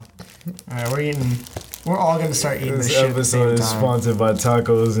Alright, we're all gonna start eating this shit at the same episode is time. sponsored by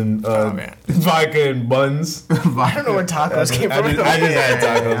tacos and vodka and buns. I don't know where tacos came from. I just had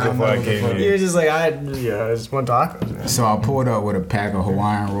tacos before I came You here. were just like, I just want tacos, man. So I pulled up with a pack of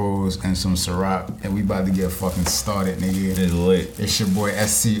Hawaiian rolls and some Ciroc, and we about to get fucking started, nigga. It's lit. It's your boy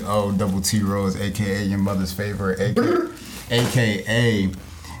SCO Double T Rose, aka your mother's favorite, aka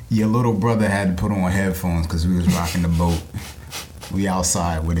your little brother had to put on headphones because we was rocking the boat. We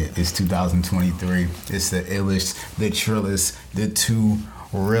outside with it. It's 2023. It's the illest, the trillest, the two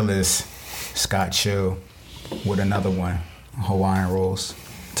realest Scott Chill with another one. Hawaiian rolls,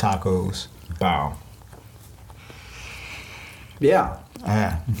 tacos. Bow. Yeah.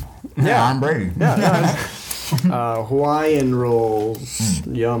 Yeah, I'm Brady. Yeah. Hawaiian rolls.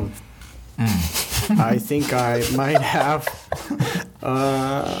 Yum. I think I might have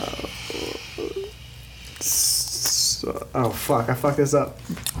oh fuck, I fucked this up.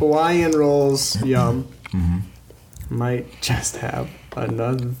 Hawaiian rolls, yum. Might just have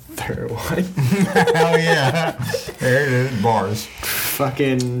another one. Hell yeah. There it is. Bars.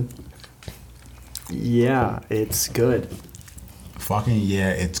 Fucking yeah, it's good. Fucking yeah,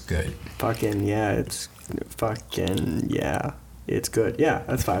 it's good. Fucking yeah, it's good. Yeah,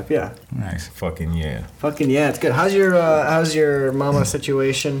 that's 5. Yeah. Nice. Fucking yeah. Fucking yeah, it's good. How's your mama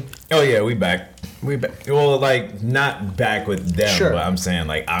situation? Oh yeah, we back. We back. Well, like not back with them, Sure. but I'm saying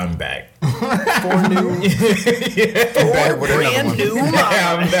like I'm back. Four new. Brand new.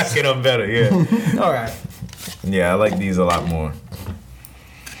 Yeah, I'm back and I'm better. Yeah. All right. Yeah, I like these a lot more.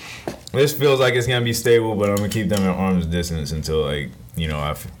 This feels like it's gonna be stable, but I'm gonna keep them at arm's distance until like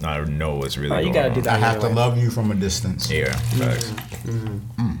I know what's really going You gotta on. do that. I have to anyway. love you from a distance. Yeah, facts.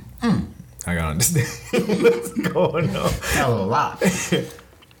 I gotta understand what's going on. That was a lot.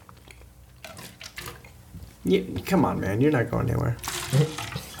 Come on, man. You're not going anywhere.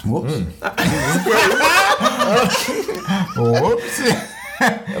 Whoops. Whoops.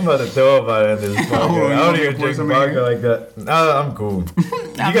 I'm about to throw up out of this vodka. I don't even drink vodka like that. Nah, I'm cool.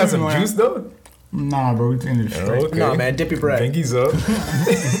 You got some juice though? Nah, bro, we finished straight. Okay. No, man. Dip your bread. Pinky's up.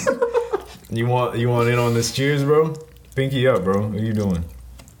 You want in on this cheers, bro? Pinky up, bro. What are you doing?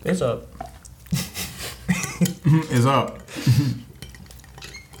 It's up. It's up.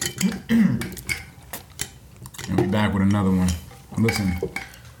 And we back with another one. Listen.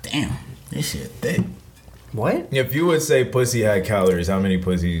 Damn, this shit thick. What? If you would say pussy had calories, how many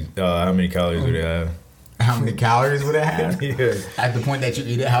calories would it have? How many calories would it have? Yeah. At the point that you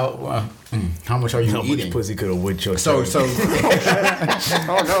eat it, how much are you How eating? much pussy could a woodchuck? So, Oh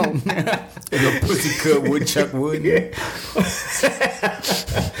no. if a pussy could, woodchuck would.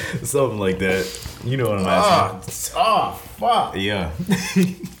 Something like that. You know what I'm asking? Oh, fuck. Yeah.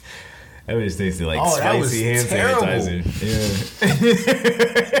 That bitch tasted like that was spicy hand terrible. sanitizer.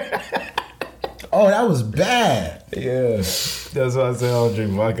 Oh, that was bad. Yeah. Yeah. That's why I say I don't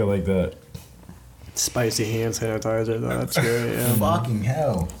drink vodka like that. Spicy hand sanitizer. Though. That's good. Yeah. Fucking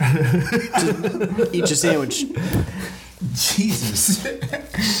hell. Eat your sandwich. Jesus.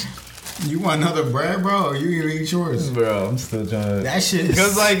 You want another bread, bro? Or you gonna eat yours? Bro, I'm still trying to. That shit is...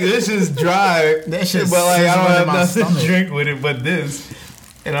 Because like this is dry. That shit's but like I don't sizzling in have my nothing stomach. to drink with it but this.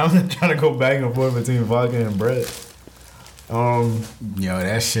 And I'm trying to go back and forth between vodka and bread. Yo,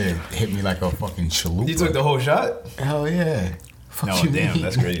 that shit hit me like a fucking chalupa. You took the whole shot? Hell yeah. Fuck No, you damn, mean?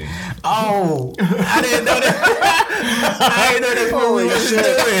 that's crazy. Oh, I didn't know that. I didn't know that's what we were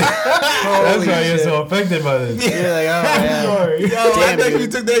doing. That's why you're so affected by this. You're like, oh man. Sorry. Yo, I Damn, think dude. you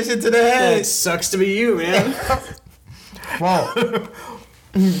took that shit to the head. It sucks to be you, man. Wow.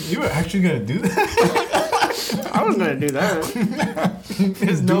 You were actually gonna do that? I was gonna do that.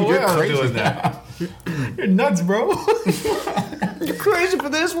 There's no Dude, way you're I'm crazy. doing that. You're nuts, bro. You're crazy for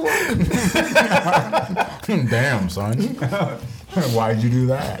this one. Damn, son. Why'd you do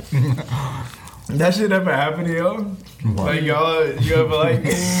that? That shit ever happened to y'all? What? Like you ever like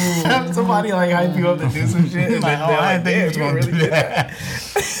have somebody like hype you up to do some shit and then Oh, they're I like, didn't think damn, you was you gonna really do did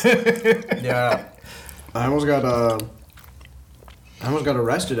that. Yeah. I almost got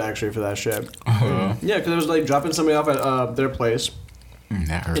arrested actually for that shit. Uh-huh. Yeah, because I was like dropping somebody off at their place,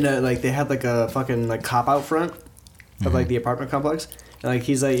 That hurt. and like they had like a fucking like cop out front of like the apartment complex, and like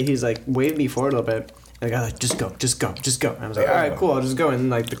he's like waved me forward a little bit. And the guy's like, just go. And I was like, all right, cool, I'll just go. And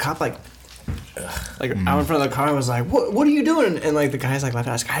like the cop out in front of the car was like, what are you doing? And like the guy's like,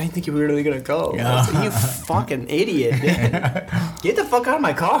 I didn't think you were really gonna go. I was like, you fucking idiot, dude. Get the fuck out of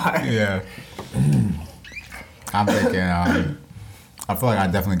my car. Yeah. I'm thinking, I feel like I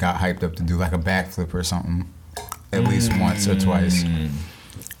definitely got hyped up to do like a backflip or something. At least once or twice.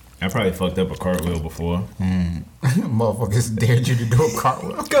 I probably fucked up a cartwheel before. Motherfuckers dared you to do a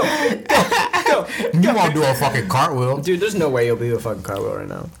cartwheel. Go. You won't do a fucking cartwhel. Dude, there's no way you'll do a fucking cartwheel right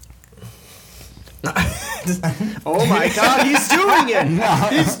now. Oh my god, he's doing it!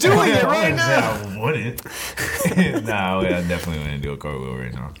 He's doing it right now! I wouldn't. Nah, I definitely wouldn't do a cartwheel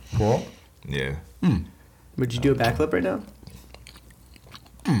right now. Cool. Yeah. Would you do a backflip right now?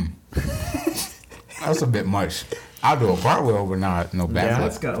 That's a bit much. I'll do a cartwhel, but not no Yeah, backflip.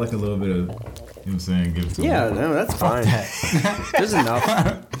 it's got like a little bit of, you know what I'm saying, give it to Yeah, me. no, that's fine. There's enough.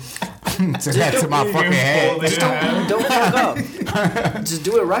 To that to my fucking head. Just don't fuck up. Just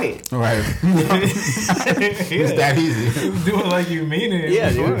do it right. Right. It's that easy. Do it like you mean it. Yeah,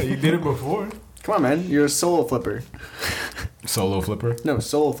 before. dude. You did it before. Come on, man. You're a soul flipper. Solo flipper. No,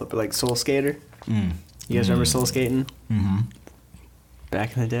 soul flipper, like soul skater. You guys remember soul skating? Mm-hmm.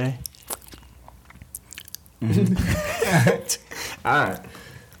 Back in the day? Alright.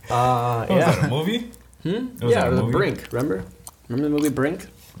 Was Yeah. that a movie? Was Yeah, that a it was movie? Brink, remember? Remember the movie Brink?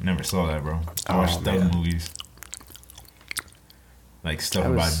 Never saw that, bro. I Oh, watched thug man. movies. Like stuff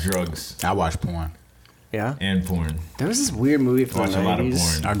That was- about drugs I watch porn. Yeah. and porn. There was this weird movie I from watch the a lot of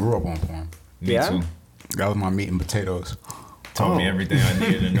 90s. porn. I grew up on porn. Me Yeah? too. That was my meat and potatoes. Taught me Oh. everything I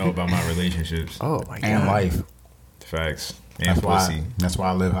needed to know about my relationships. Oh my god. And life. Facts. And That's pussy. that's why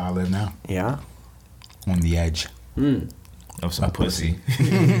I live how I live now. Yeah. On the edge. Of some pussy.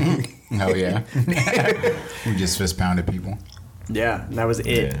 Hell yeah. We just fist pounded people. Yeah, that was it.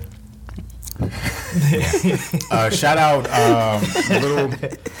 Yeah. Shout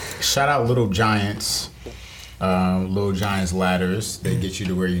out Little Giants. Little Giants ladders. They get you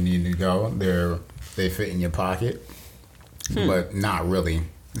to where you need to go. They fit in your pocket. But not really.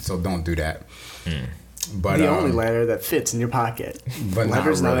 So don't do that. But The only ladder that fits in your pocket. but not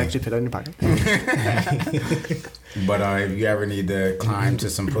Ladders not really. actually fit in your pocket. But if you ever need to climb to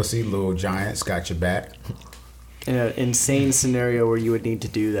some pussy, Little Giants got your back. In an insane scenario where you would need to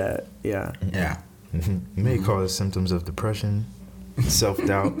do that. Yeah. Yeah. May cause symptoms of depression,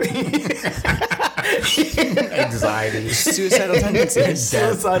 self-doubt. Anxiety. Suicidal tendencies.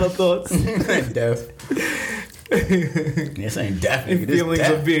 Suicidal thoughts. Death. This ain't death. nigga. This Feelings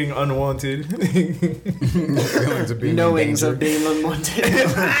death. of being unwanted. Feelings of being Knowings in of danger. being unwanted.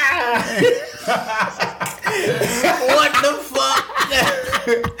 What the fuck?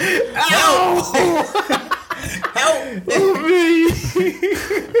 Help! Help!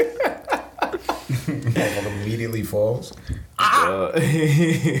 Immediately falls.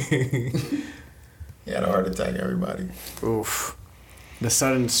 He had a heart attack, everybody. Oof. The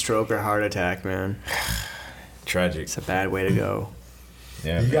sudden stroke or heart attack, man. Tragic. It's a bad way to go.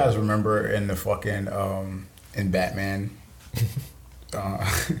 Yeah. You guys remember in the fucking in Batman?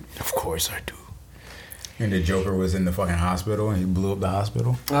 Of course I do. And the Joker was in the fucking hospital and he blew up the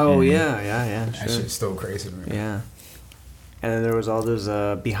hospital. Oh, yeah. That Sure. shit's still crazy to me. Yeah. And then there was all those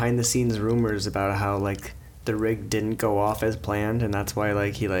behind the scenes rumors about how like the rig didn't go off as planned, and that's why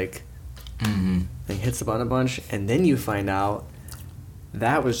like he like hits the button a bunch, and then you find out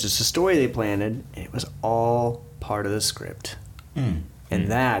that was just a story they planted, and it was all part of the script. And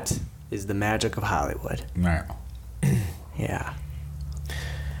that is the magic of Hollywood. Right. Yeah.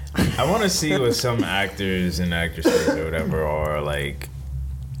 I want to see what some actors and actresses or whatever are like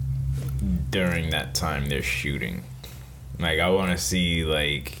during that time they're shooting. Like I want to see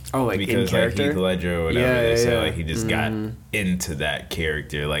like like, in because like character? Heath Ledger or whatever Yeah, they said yeah. like he just got into that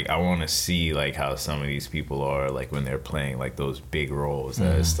character. Like I want to see like how some of these people are like when they're playing like those big roles.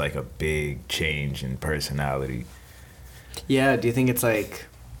 That it's like a big change in personality. Yeah, do you think it's like...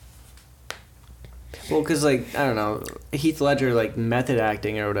 Well, because, like, I don't know, Heath Ledger, like, method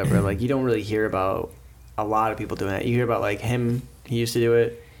acting or whatever, like, you don't really hear about a lot of people doing that. You hear about, like, him, he used to do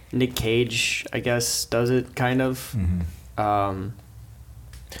it. Nick Cage, I guess, does it, kind of. I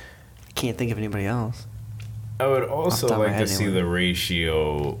can't think of anybody else. I would also top of my like to head, see anyway. the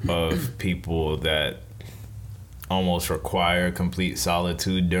ratio of people that almost require complete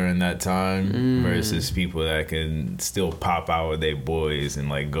solitude during that time versus people that can still pop out with their boys and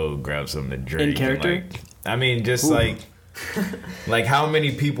like go grab something to drink. In character? And, like, I mean, just like how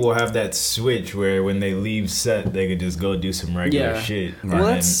many people have that switch where when they leave set they could just go do some regular Yeah. shit, Well, and then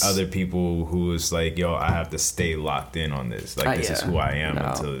that's- other people who is like, yo, I have to stay locked in on this. Like this is yeah. who I am No.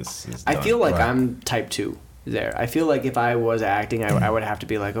 until this is I done. feel like Right. I'm type 2 there. I feel like if I was acting, I would have to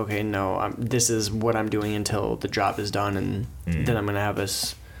be like, okay, no, this is what I'm doing until the job is done, and then I'm going to have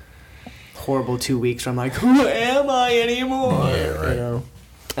this horrible 2 weeks where I'm like, who am I anymore? Yeah, right. You know?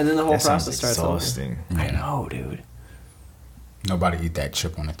 And then the whole That sounds process starts over. exhausting. I know, dude. Nobody eat that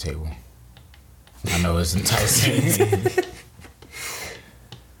chip on the table. I know it's enticing.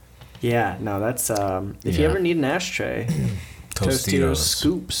 Yeah, no, that's if you ever need an ashtray, Tostitos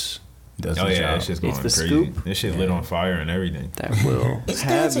scoops. It's just going It's the crazy. scoop. This shit lit on fire and everything. That will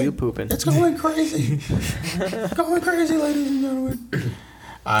have you pooping. It's going crazy. Going crazy, ladies and gentlemen.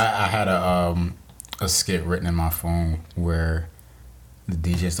 I had a skit written in my phone where the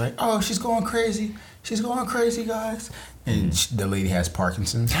DJ's like, "Oh, she's going crazy. She's going crazy, guys." And the lady has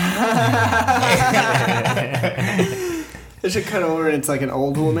Parkinson's. It should cut over and it's like an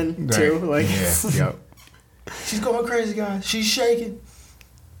old woman too. Like, yep. She's going crazy, guys. She's shaking.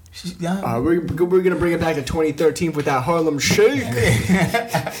 we're gonna bring it back to 2013 with that Harlem Shake.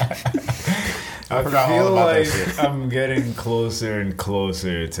 I feel like I'm getting closer and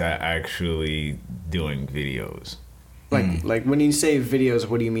closer to actually doing videos. Like when you say videos,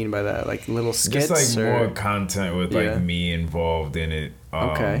 what do you mean by that? Like little skits? Just like or? more content with like me involved in it.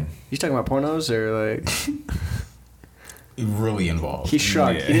 Okay. You talking about pornos or like? Really involved. He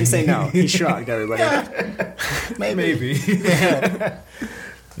shrugged. Yeah. He didn't say no. He shrugged, everybody. Maybe.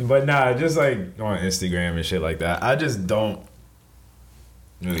 But nah, just like on Instagram and shit like that. I just don't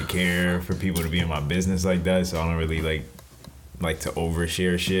really care for people to be in my business like that, so I don't really like to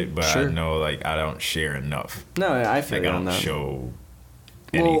overshare shit. But I know like I don't share enough. No, I feel like I don't that. show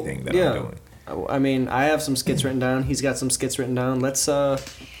anything that I'm doing. I mean, I have some skits written down. He's got some skits written down. Let's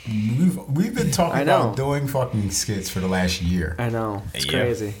We've been talking about doing fucking skits for the last year. I know. It's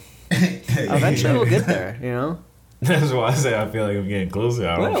crazy. Eventually we'll get there, you know? That's why I say I feel like I'm getting closer.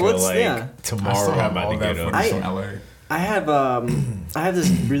 I don't feel like tomorrow I'm about to get up. I have this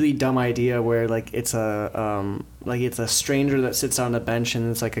really dumb idea where like it's a stranger that sits on a bench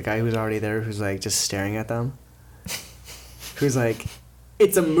and it's like a guy who's already there who's like just staring at them. Who's like,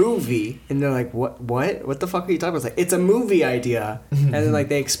 it's a movie, and they're like, what the fuck are you talking about? It's like, it's a movie idea, and then like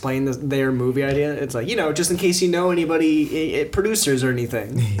they explain their movie idea. It's like, just in case you know anybody, producers or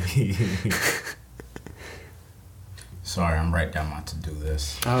anything. Sorry, I'm right down my to-do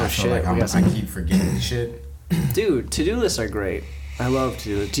list. Oh, I feel like I keep forgetting shit. Dude, to-do lists are great. I love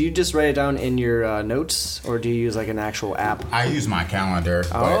to-do lists. Do you just write it down in your notes, or do you use like an actual app? I use my calendar,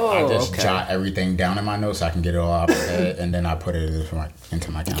 but I just jot everything down in my notes so I can get it all out of it, and then I put it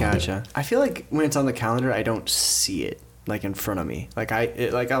into my calendar. Gotcha. I feel like when it's on the calendar, I don't see it like in front of me. Like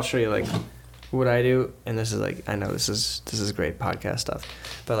I'll show you like what I do, and this is like, I know this is great podcast stuff,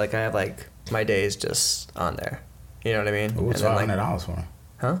 but like I have like my days just on there. You know what I mean? What's $500 for?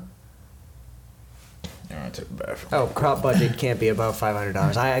 Huh? I took a bath. Oh, prop budget can't be above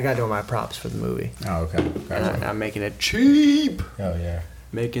 $500. I got to do my props for the movie. Oh, okay. And I'm making it cheap. Hell yeah.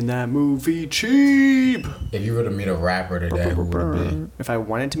 Making that movie cheap. If you were to meet a rapper today, who would it be? If I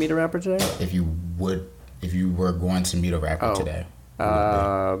wanted to meet a rapper today? If you were going to meet a rapper today, who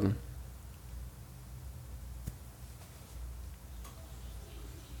would it be?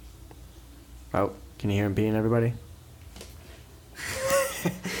 Oh, can you hear him being everybody?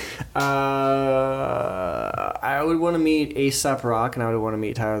 I would want to meet A$AP Rock, and I would want to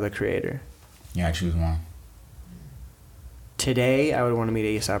meet Tyler, the Creator. Yeah, choose one. Today, I would want to meet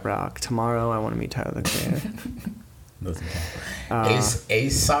A$AP Rock. Tomorrow, I want to meet Tyler, the Creator.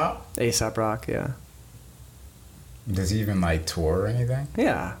 A$AP? A$AP Rock, yeah. Does he even like tour or anything?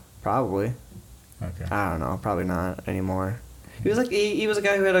 Yeah, probably. Okay. I don't know, probably not anymore. He was like he was a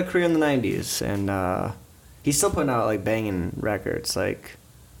guy who had a career in the '90s, and he's still putting out like banging records, like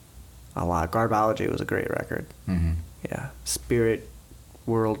a lot. Garbology was a great record. Mm-hmm. Yeah, Spirit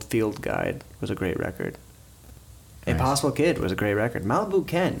World Field Guide was a great record. Nice. Impossible Kid was a great record. Malibu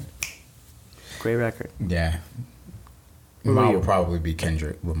Ken, great record. Yeah. Mine would probably be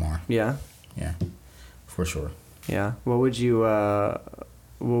Kendrick Lamar. Yeah. Yeah, for sure. Yeah. What would you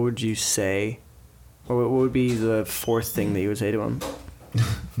say? What would be the fourth thing that you would say to him?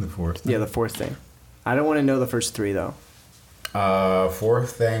 The fourth thing? Yeah, the fourth thing. I don't want to know the first three, though.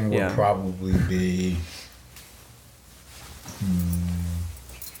 Fourth thing would probably be...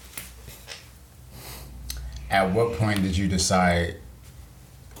 At what point did you decide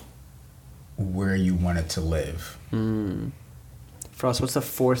where you wanted to live? Frost, what's the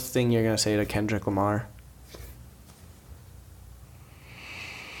fourth thing you're going to say to Kendrick Lamar?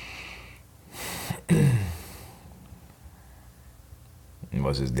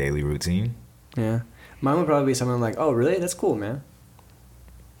 What's his daily routine? Yeah. Mine would probably be something like, oh, really? That's cool, man.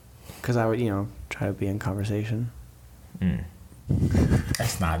 Because I would, try to be in conversation.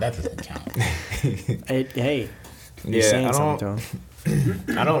 That doesn't count. Hey, you're saying something to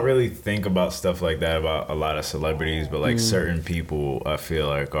him. I don't really think about stuff like that about a lot of celebrities, but like certain people I feel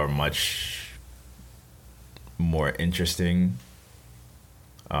like are much more interesting.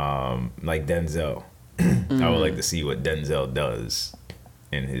 Like Denzel. I would like to see what Denzel does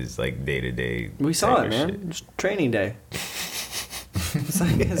in his like day to day. We saw it, man. It's training day. It's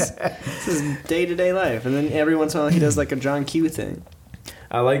like his day to day life, and then every once in a while he does like a John Q thing.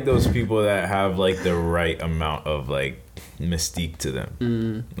 I like those people that have like the right amount of like mystique to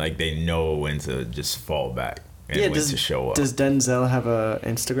them. Like they know when to just fall back and when to show up. Does Denzel have a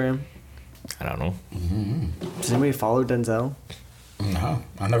Instagram? I don't know. Does anybody follow Denzel? No,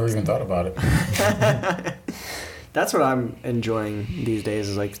 I never even thought about it. That's what I'm enjoying these days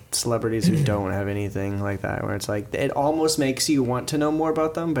is like celebrities who don't have anything like that, where it's like it almost makes you want to know more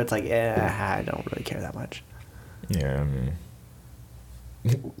about them, but it's like, I don't really care that much. Yeah, I mean,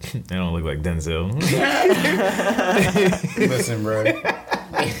 they don't look like Denzel. Listen, bro.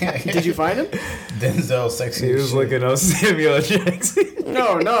 Did you find him? Denzel sexy. He was looking up Samuel Jackson.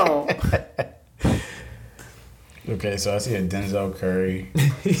 No. Okay, so I see a Denzel Curry.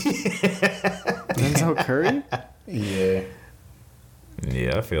 Denzel Curry? Yeah.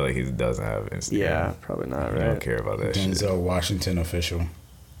 Yeah, I feel like he doesn't have Instagram. Yeah, probably not, right? I don't care about that shit. Denzel Washington official.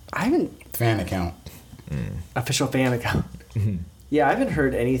 I haven't... Fan account. Official fan account. Yeah, I haven't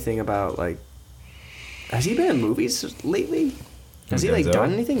heard anything about, like... Has he been in movies lately? Has he, like, Denzel?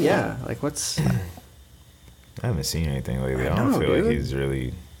 done anything? Yeah. Like, what's... I haven't seen anything lately. I I don't know, feel like dude. he's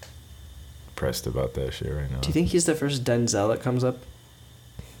really pressed about that shit right now. Do you think he's the first Denzel that comes up?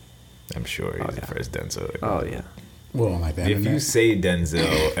 I'm sure he's the first Denzel. Oh, yeah. Well, like that. If you say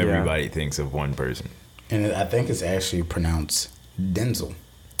Denzel, everybody thinks of one person. And I think it's actually pronounced Denzel.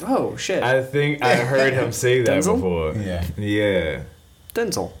 Oh, shit. I think I heard him say that Denzel? before. Yeah. Yeah.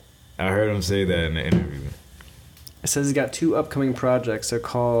 Denzel. I heard him say that in the interview. It says he's got 2 upcoming projects. They're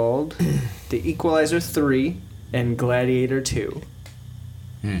called The Equalizer 3 and Gladiator 2.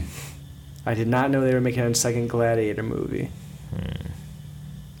 I did not know they were making a second Gladiator movie.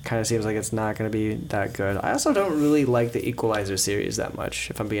 Kind of seems like it's not going to be that good. I also don't really like the Equalizer series that much,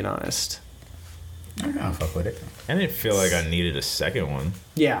 if I'm being honest. I don't fuck with it. I didn't feel like I needed a second one.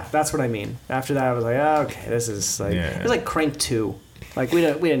 Yeah, that's what I mean. After that, I was like, oh, okay, this is like... Yeah. It was like Crank 2. Like, we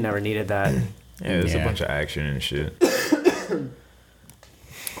didn't never needed that. Yeah, there's a bunch of action and shit.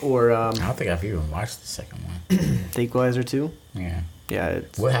 Or, I don't think I've even watched the second one. The Equalizer 2? Yeah. Yeah,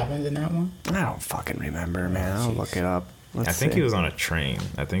 it's... What happened in that one? I don't fucking remember, man. I'll look it up. I think he was on a train.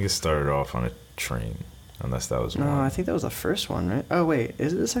 I think it started off on a train. Unless that was No, one. I think that was the first one, right? Oh, wait.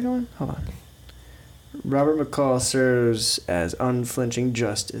 Is it the second one? Hold on. Robert McCall serves as unflinching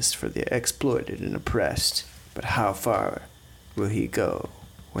justice for the exploited and oppressed. But how far will he go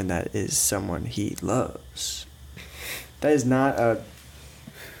when that is someone he loves? That is not a...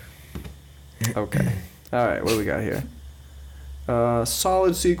 Okay. Alright, what do we got here?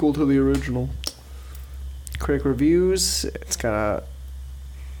 Solid sequel to the original. Critic reviews. It's got a...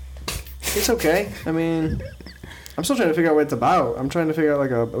 It's okay. I mean... I'm still trying to figure out what it's about. I'm trying to figure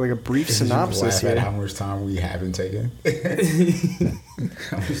out like a brief synopsis At here. how much time we haven't taken?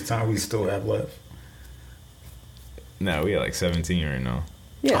 How much time we still have left? No, we had like 17 right now.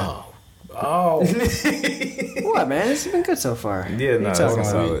 Yeah. Oh. What, man? It's been good so far. Yeah, no, It's that's okay.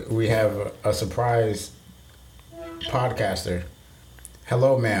 solid. We have a surprise podcaster.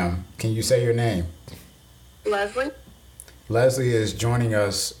 Hello, ma'am. Can you say your name? Leslie? Leslie is joining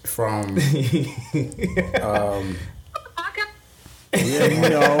us from. Podcast? Yeah,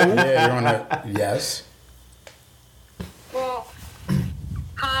 you're on a. Yes. Well,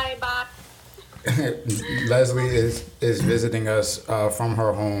 hi, bye. Leslie is visiting us from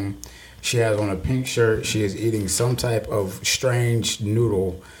her home. She has on a pink shirt. She is eating some type of strange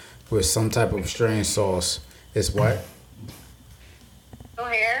noodle with some type of strange sauce. It's what? No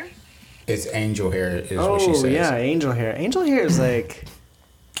hair? It's angel hair is what she Oh, says. yeah, angel hair. Angel hair is like...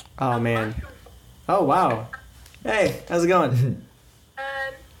 Oh, man. Oh, wow. Hey, how's it going?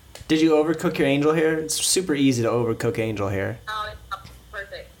 Did you overcook your angel hair? It's super easy to overcook angel hair. Oh, it's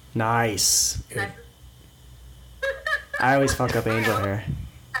perfect. Nice. I always fuck up angel hair.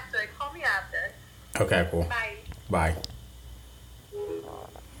 Actually, call me after. Okay, cool. Bye. Bye.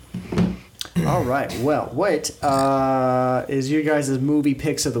 All right. Well, what is your guys' movie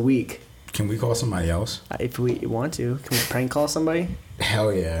picks of the week? Can we call somebody else? If we want to. Can we prank call somebody?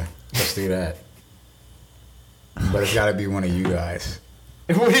 Hell yeah. Let's do that. But it's gotta be one of you guys.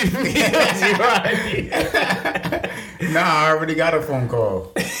 What do you mean? Nah, I already got a phone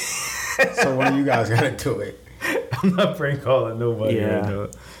call. So one of you guys gotta do it. I'm not prank calling nobody Yeah. right now.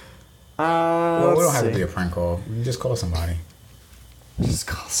 Well, we don't let's have to see. be a prank call. We can just call somebody. Just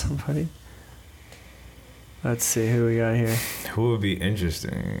call somebody. Let's see who we got here. Who would be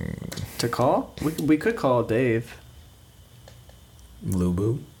interesting? To call? We could call Dave.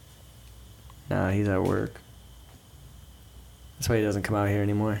 Lubu. Nah, he's at work. That's why he doesn't come out here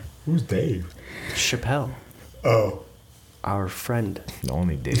anymore. Who's Dave? Chappelle. Oh. Our friend The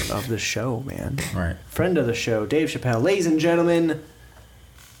only Dave. of the show, man. Right. Friend of the show, Dave Chappelle. Ladies and gentlemen,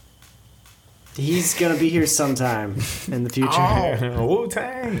 he's going to be here sometime in the future. Oh,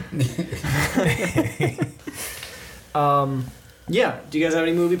 Wu-Tang. Yeah. Do you guys have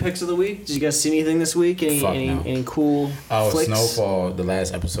any movie picks of the week? Did you guys see anything this week? Fuck no. Any cool flicks? Snowfall. The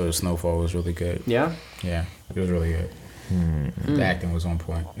last episode of Snowfall was really good. Yeah? Yeah, it was really good. The acting was on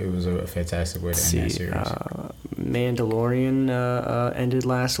point. It was a fantastic way to end that series. Mandalorian ended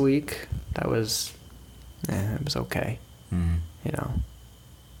last week. That was, it was okay. You know,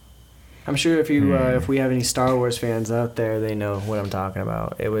 I'm sure if we have any Star Wars fans out there, they know what I'm talking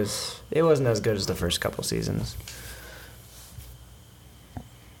about. It wasn't as good as the first couple seasons.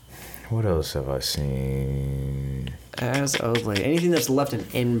 What else have I seen? As of late, anything that's left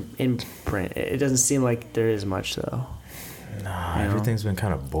an imprint. It doesn't seem like there is much though. Nah, You know? everything's been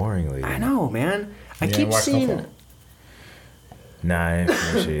kind of boring lately. I know, man. I You keep ain't watched seeing. Snowfall? Nah,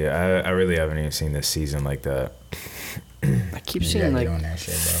 actually, I really haven't even seen this season like that. I keep You seeing gotta like get on that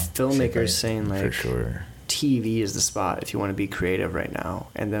shit, bro. filmmakers saying For like sure. TV is the spot if you want to be creative right now.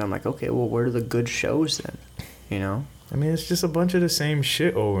 And then I'm like, okay, well, where are the good shows then? You know? I mean, it's just a bunch of the same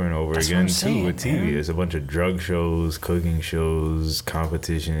shit over and over That's what again, I'm too, saying, with TV. man. It's a bunch of drug shows, cooking shows,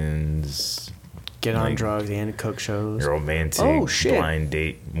 competitions, Get on Like, drugs and cook shows. romantic, Oh, shit. blind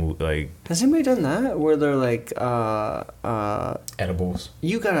date, like, Has anybody done that? Where they're like, Edibles.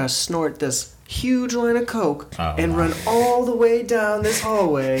 you gotta snort this huge line of coke Oh, and no. run all the way down this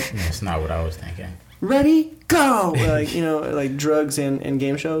hallway. That's not what I was thinking. Ready? Go! Like, you know, like drugs and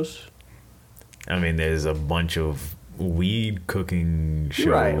game shows. I mean, there's a bunch of weed cooking shows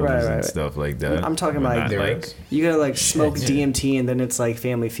Right. and stuff like that. I'm talking But about not, There like, is. You gotta like smoke Yeah. DMT and then it's like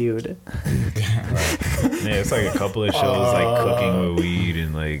Family Feud. yeah, it's like a couple of shows like cooking with weed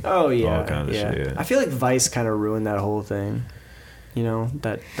and like Oh yeah, all kinds yeah. of shit. I feel like Vice kind of ruined that whole thing. You know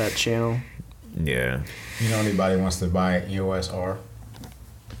that channel. Yeah. You know anybody wants to buy an EOS R?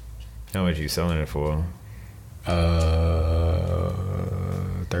 How much you selling it for?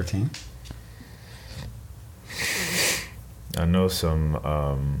 13. I know some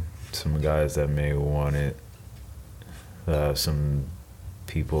guys that may want it. Some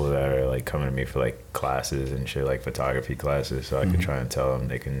people that are like coming to me for like classes and shit, like photography classes, so I can try and tell them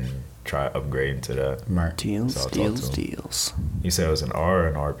they can try upgrading to that. Right. Deals, So I'll talk deals, to 'em. deals. You said it was an R or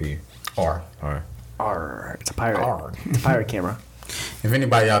an RP? R. R. Arr, it's a pirate. Arr. It's a pirate camera. If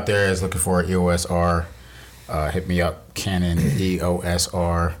anybody out there is looking for an EOS R, hit me up. Canon EOS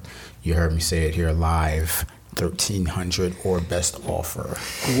R. You heard me say it here live. 1300 or best offer.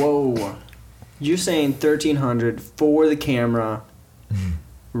 Whoa, you're saying 1300 for the camera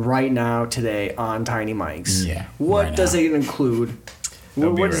right now today on Tiny Mics? Yeah, What right does now. it include? I'll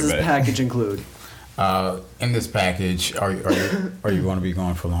What be does right this back. package include? In this package, are you going to be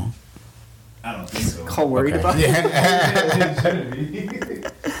gone for long? I don't think so. How worried Okay. about it?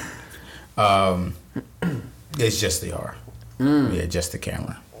 It's just the R. Yeah, just the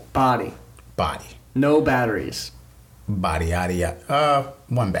camera. Body, Body. no batteries, Body, yada, yada.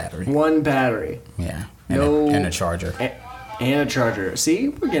 One battery. one battery, Yeah. No- And a charger. and a charger. See,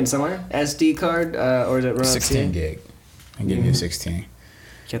 we're getting somewhere. SD card, or is it run 16 gig. I give you 16.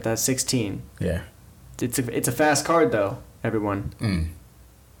 Get that 16. Yeah. It's a fast card though, everyone.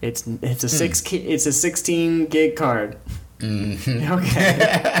 It's a 16 gig card. Okay.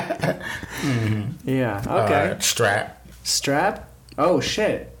 Yeah. Okay. Strap. Strap. Oh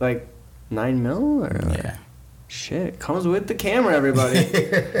shit! Like 9 mil or Yeah. shit comes with the camera. Everybody.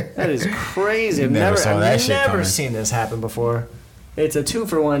 That is crazy. I've Never saw that I've shit never coming. seen this happen before. It's a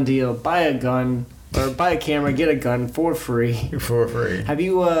 2-for-1 deal. Buy a gun or buy a camera, get a gun for free. For free. Have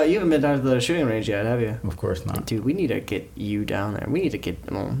you? You haven't been down to the shooting range yet, have you? Of course not. Dude, we need to get you down there. We need to get.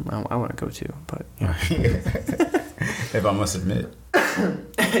 Well, I want to go too, but yeah. If I must admit.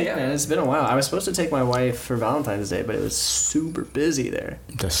 Yeah, man, it's been a while. I was supposed to take my wife for Valentine's Day, but it was super busy there.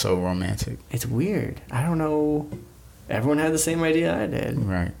 That's so romantic. It's weird. I don't know. Everyone had the same idea I did.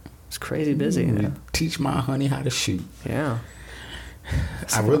 Right. It's crazy busy. There. Teach my honey how to shoot. Yeah.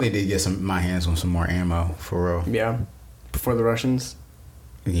 I really did get my hands on some more ammo, for real. Yeah. Before the Russians.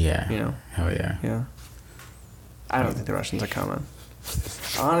 Yeah. You know. Hell yeah. Yeah. I don't think the Russians are coming.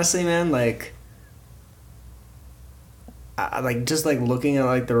 Honestly, man, like, just like looking at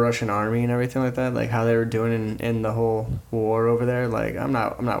like the Russian army and everything like that, like how they were doing in the whole war over there. Like, I'm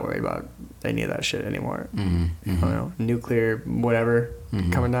not worried about any of that shit anymore. Mm-hmm. I don't know, nuclear whatever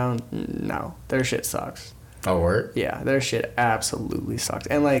coming down. No, their shit sucks. Oh, word? Yeah, their shit absolutely sucks.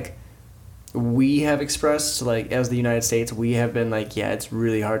 And like, we have expressed, like, as the United States, we have been like, yeah, it's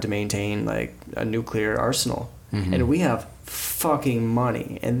really hard to maintain, like, a nuclear arsenal. And we have fucking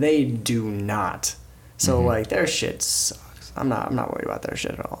money, and they do not. So, like, their shit sucks. I'm not worried about their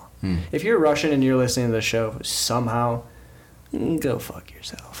shit at all. If you're Russian and you're listening to the show, somehow, go fuck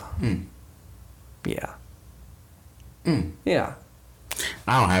yourself. Yeah. Yeah.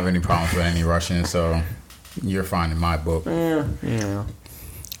 I don't have any problems with any Russians, so you're fine in my book. Yeah.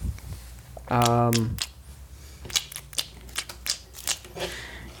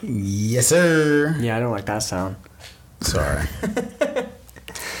 Yes, sir. Yeah, I don't like that sound. Sorry.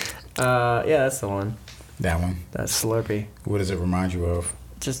 Yeah, that's the one. That one. That's Slurpee. What does it remind you of?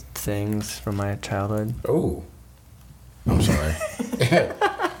 Just things from my childhood. Oh. I'm sorry.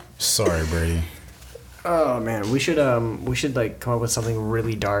 Sorry, Brady. Oh man, we should like come up with something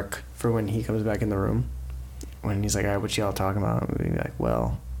really dark for when he comes back in the room. When he's like, "All right, what y'all talking about?" And we'd be like,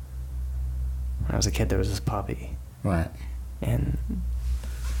 "Well, when I was a kid, there was this puppy, Right. and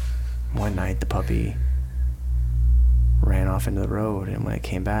one night the puppy ran off into the road, and when it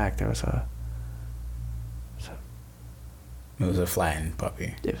came back, there was It was a flattened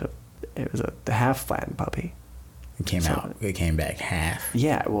puppy. it was a half flattened puppy. It came back half.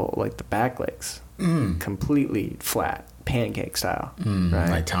 Yeah, well, like the back legs, completely flat, pancake style, right?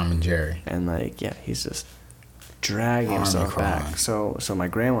 Like Tom and Jerry. And like, yeah, he's just dragging himself back. So my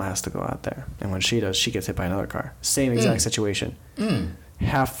grandma has to go out there, and when she does, she gets hit by another car. Same exact situation.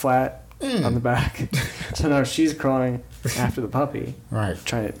 Half flat on the back. So now she's crawling after the puppy, Right.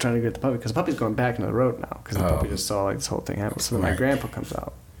 trying to get the puppy, because the puppy's going back into the road now, because the puppy just saw like this whole thing happen. So then my grandpa comes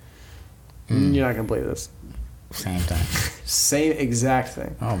out. You're not gonna believe this. Same thing. Same exact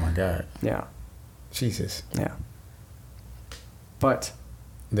thing. Oh my God. Yeah. Jesus. Yeah. But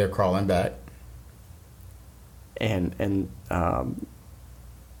They're crawling back. and then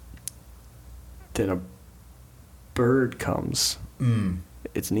a bird comes.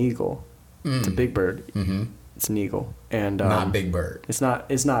 It's an eagle. It's a big bird. It's an eagle, and Not Big Bird. It's not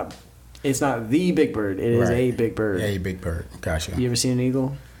the big bird. It is a big bird. A big bird. Gotcha. You ever seen an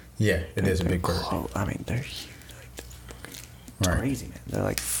eagle? Yeah, it is a big bird. Oh, I mean, they're huge. Like, Right. crazy, man. They're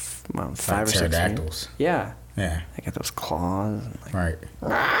like 5 Like or 6 pterodactyls. meters. Yeah. Yeah. They got those claws. And like, Right.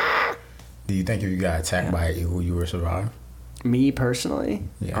 Do you think if you got attacked by an eagle, you would survive? me personally?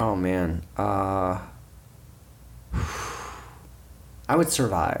 Yeah. Oh man. I would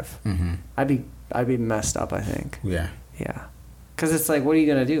survive. I'd be messed up, I think. Yeah. Yeah. Cuz it's like, what are you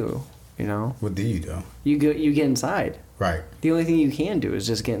going to do, you know? What do you do? You get inside. Right. The only thing you can do is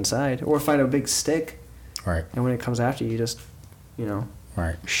just get inside or find a big stick, Right. and when it comes after you, just, you know,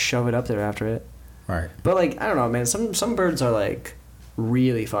 Right. shove it up there after it. Right. But like, I don't know, man. Some birds are like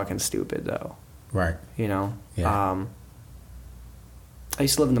really fucking stupid though. Right. You know. Yeah. I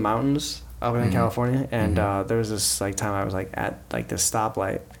used to live in the mountains up in California, and there was this like time I was like at like this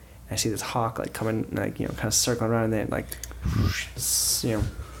stoplight, and I see this hawk like coming, like, you know, kind of circling around, and then like, you know,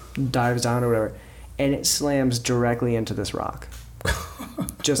 dives down or whatever, and it slams directly into this rock.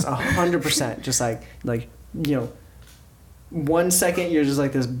 Just 100%, just like you know. 1 second you're just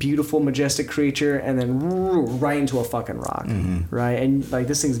like this beautiful majestic creature, and then right into a fucking rock, right? And like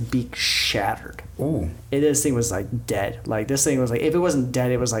this thing's beak shattered. Ooh. This thing was like dead. Like this thing was like, if it wasn't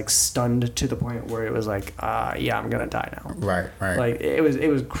dead, it was like stunned to the point where it was like, yeah, I'm gonna die now. Right. Right. Like it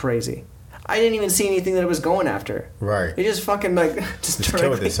was crazy. I didn't even see anything that it was going after. Right. It just fucking like just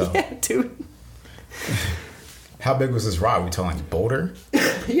killed itself. Yeah, dude. How big was this rock? We talking like boulder?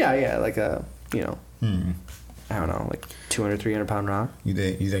 Yeah, like a, you know, I don't know, like 200, 300 pound rock. You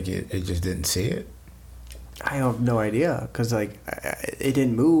think it just didn't see it? I have no idea, because like it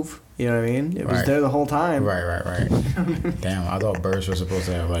didn't move. You know what I mean? It was Right. there the whole time. Right. Damn, I thought birds were supposed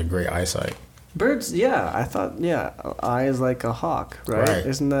to have like great eyesight. Birds, yeah. I thought, yeah, eyes like a hawk, right? Right.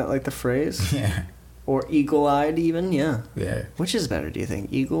 Isn't that like the phrase? Yeah. Or eagle-eyed even, yeah. Yeah. Which is better, do you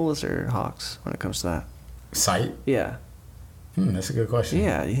think? Eagles or hawks when it comes to that? Sight? Yeah. That's a good question.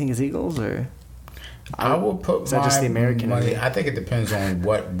 Yeah, do you think it's eagles or... I will put Is that just the American in money. me? I think it depends on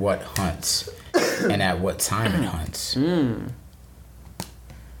what hunts and at what time it hunts.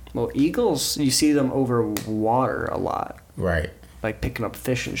 Well, eagles, you see them over water a lot. Right. Like picking up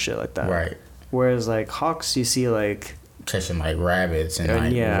fish and shit like that. Right. Whereas like hawks, you see like... Catching like rabbits and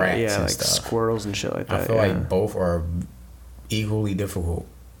like rats and like stuff. squirrels and shit like that. I feel like both are equally difficult.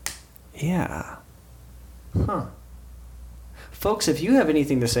 Yeah. Huh. Folks, if you have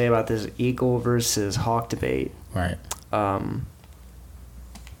anything to say about this eagle versus hawk debate, Right.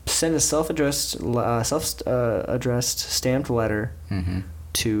 send a self-addressed stamped letter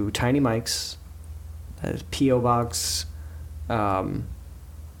to Tiny Mike's, that is P.O. Box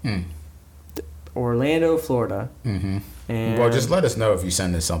Orlando, Florida. Mm-hmm. And Well, just let us know if you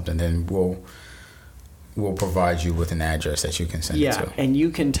send us something, then we'll provide you with an address that you can send it to. And you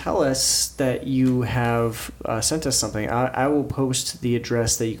can tell us that you have sent us something. I will post the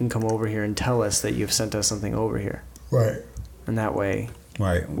address that you can come over here and tell us that you've sent us something over here. Right. And that way,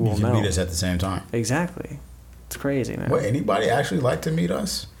 Right. we'll you can know. meet us at the same time. Exactly. It's crazy, man. Would anybody actually like to meet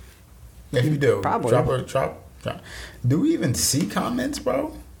us? If you do, Probably. drop. Do we even see comments,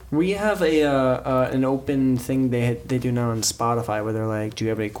 bro? We have an open thing they do now on Spotify where they're like, "Do you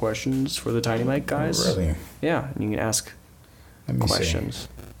have any questions for the Tiny Mike guys?" Really? Yeah, and you can ask Let me questions.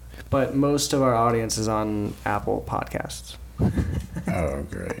 But most of our audience is on Apple Podcasts. see. Oh,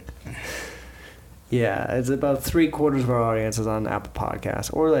 great. Yeah, it's about 3/4 of our audience is on Apple Podcasts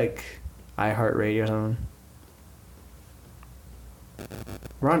or like iHeartRadio or something.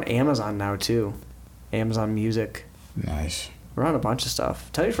 We're on Amazon now too, Amazon Music. Nice. We're on a bunch of stuff.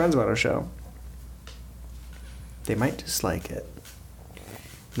 Tell your friends about our show. They might dislike it.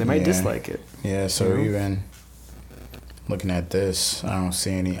 They might Yeah. dislike it. Yeah, so You know? even looking at this, I don't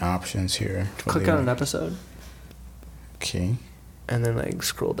see any options here. Click on an episode Okay. and then like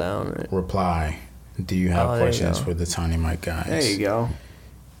scroll down. Reply. Do you have Oh, there you questions go. for the Tiny Mike guys? There you go.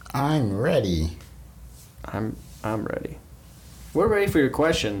 I'm ready. I'm ready. We're ready for your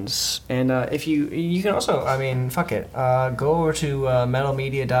questions, and if you can also, I mean, fuck it, go over to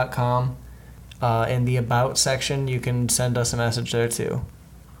metalmedia.com. In the About section, you can send us a message there too.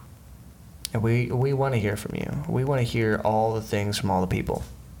 And we want to hear from you. We want to hear all the things from all the people.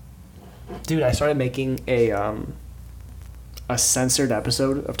 Dude, I started making a censored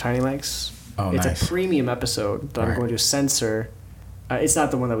episode of Tiny Mike's. Oh, it's nice. a premium episode that I'm Right. going to censor. It's not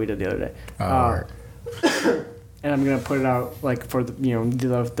the one that we did the other day. Right. And I'm gonna put it out like for the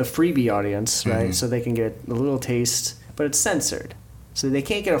the freebie audience, right? Mhm. So they can get a little taste, but it's censored, so they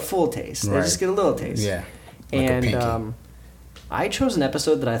can't get a full taste. They Right. just get a little taste. Yeah. Like a pinky. And I chose an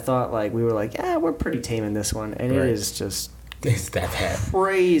episode that I thought like we were like, yeah, we're pretty tame in this one, and Right. it is just It's that bad.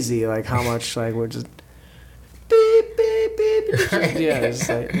 crazy, like how much like we're just beep beep beep. beep. Yeah, it's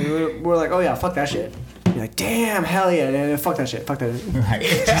like we're like, oh yeah, fuck that shit. You're like, damn, hell yeah, and fuck that shit, fuck that shit. Right.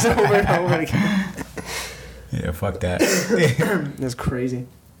 Just over and over again. Yeah, fuck that. It's crazy.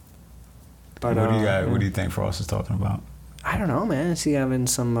 But What do you think Frost is talking about? I don't know, man. Is he having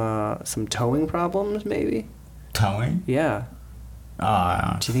some towing problems, maybe? Towing? Yeah. Do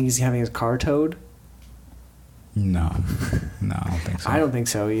Do you think he's having his car towed? No. No, I don't think so. I don't think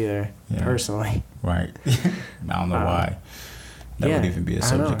so either, Yeah. personally. Right. I don't know why. That would even be a I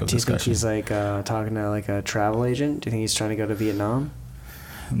don't know. subject of Do you think discussion. he's like talking to like a travel agent? Do you think he's trying to go to Vietnam?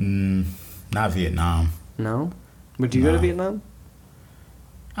 Not Vietnam. No? Would you go to No. Vietnam?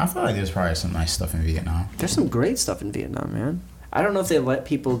 I feel like there's probably some nice stuff in Vietnam. There's some great stuff in Vietnam, man. I don't know if they let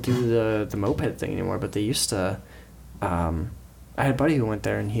people do the moped thing anymore, but they used to. I had a buddy who went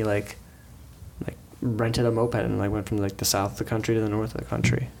there, and he like rented a moped and like went from like the south of the country to the north of the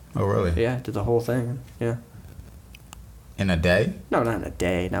country. Oh, really? Yeah, did the whole thing. Yeah. In a day? No, not in a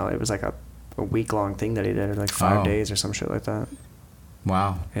day. No, it was like a week-long thing that he did, or like 5 Oh. days or some shit like that.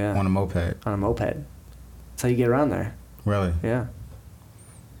 Wow. Yeah. On a moped. On a moped. That's how you get around there. Really? Yeah.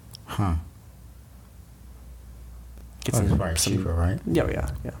 Huh. Get It's probably cheaper, right? Yeah.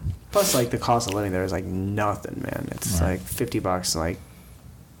 Plus, like, the cost of living there is like nothing, man. It's Right. like $50, like,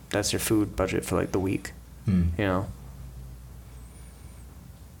 that's your food budget for like the week, Hmm. you know?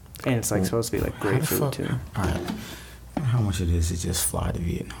 And it's like supposed to be like How great the food fuck- too. Alright. I wonder how much it is to just fly to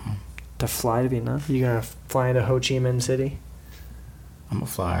Vietnam. To fly to Vietnam? You gonna fly into Ho Chi Minh City? I'm gonna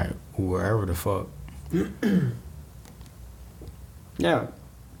fly wherever the fuck. Yeah.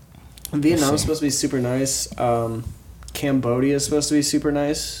 Vietnam's see. supposed to be super nice. Cambodia is supposed to be super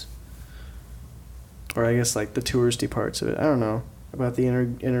nice. Or I guess like the touristy parts of it. I don't know about the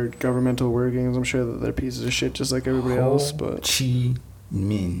intergovernmental workings. I'm sure that they're pieces of shit just like everybody else. But Ho Chi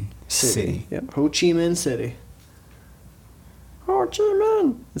Minh City. Yep. Ho Chi Minh City. Ho Chi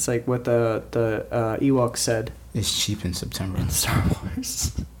Minh. It's like what the Ewok said It's cheap in September. in Star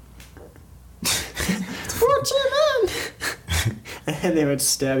Wars. Ho Chi Minh. And they would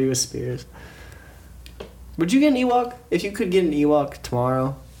stab you with spears. Would you get an Ewok? If you could get an Ewok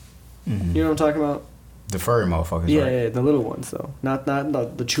tomorrow, Mhm. you know what I'm talking about? The furry motherfuckers, Yeah, right? yeah, the little ones though. Not the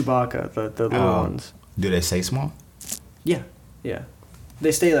Chewbacca, the little Oh. ones. Do they say small? Yeah, yeah.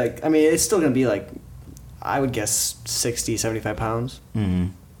 They stay like, I mean, it's still gonna be like, I would guess 60, 75 pounds. Mm-hmm.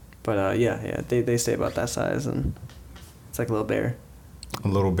 But yeah, they stay about that size, and it's like a little bear. A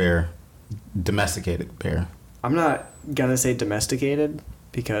little bear. Domesticated bear. I'm not gonna say domesticated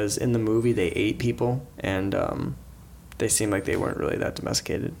because in the movie they ate people, and they seem like they weren't really that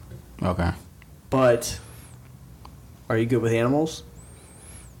domesticated. Okay. But are you good with animals?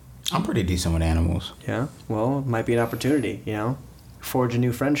 I'm pretty decent with animals. Yeah. Well, it might be an opportunity, you know? Forge a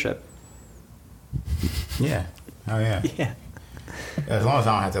new friendship. Yeah. Oh, yeah. Yeah. As long as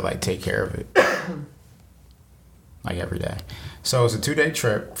I don't have to, like, take care of it. Like, every day. So, it's a 2-day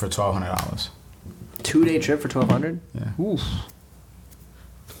trip for $1,200. 2-day trip for $1,200? Yeah. Oof.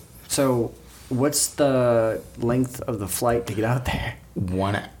 So, what's the length of the flight to get out there?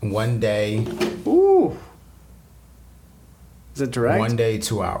 One day. Ooh. Is it direct? 1 day,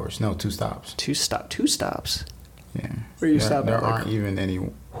 2 hours. No, 2 stops. Two stops. Yeah. Where you stop There at, like, aren't even any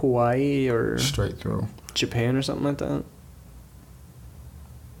Hawaii or straight through. Japan or something like that?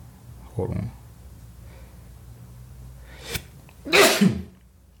 Hold on.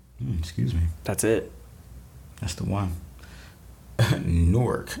 Excuse me. That's it. That's the one.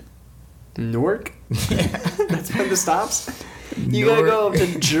 Newark. Newark? Yeah. That's one of the stops? You gotta go up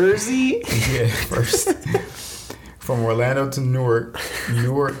to Jersey? Yeah, first. From Orlando to Newark,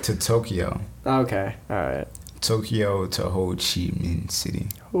 Newark to Tokyo, Okay, alright. Tokyo to Ho Chi Minh City.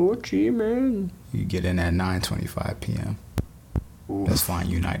 Ho Chi Minh. You get in at 9:25 p.m. Ooh. That's flying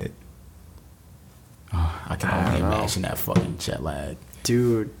United. Oh, I can I only don't know. imagine that fucking jet lag.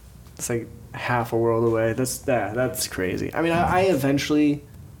 Dude, it's like half a world away. That's crazy. I mean, I eventually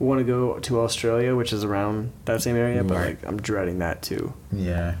want to go to Australia, which is around that same area, but Right. like I'm dreading that too.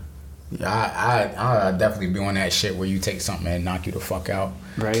 Yeah. Yeah, I definitely be on that shit where you take something and knock you the fuck out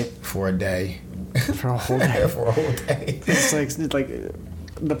Right? for a day. For a whole day. For a whole day. It's like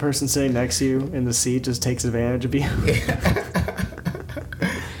the person sitting next to you in the seat just takes advantage of you.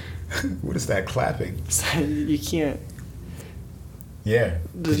 What is that clapping? You can't. Yeah. 'Cause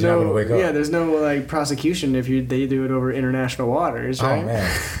There's you're not no. gonna wake up. Yeah, there's no like prosecution if they do it over international waters, right? Oh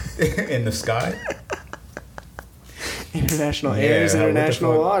man. In the sky? International Yeah, airs, what the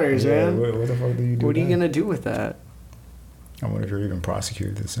international fuck? waters, Yeah, man. What the fuck do you do? What are you then? gonna do with that? I wonder if you're even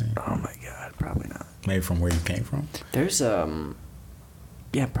prosecuted the same. Oh my god, probably not. Maybe from where you came from. There's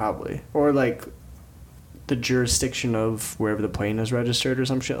yeah, probably, or like the jurisdiction of wherever the plane is registered or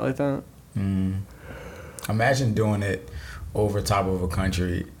some shit like that. Imagine doing it over top of a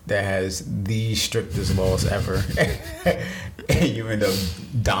country that has the strictest laws ever, and you end up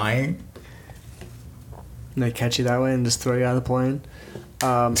dying. And they catch you that way and just throw you out of the plane.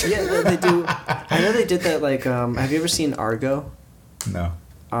 Yeah, they do. I know they did that. Like, have you ever seen Argo? No.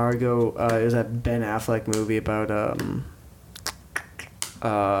 Argo is that Ben Affleck movie about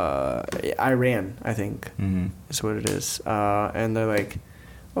Iran, I think. Mm-hmm. Is what it is. And they're like,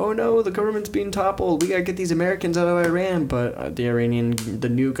 oh no, the government's being toppled. We gotta get these Americans out of Iran. But the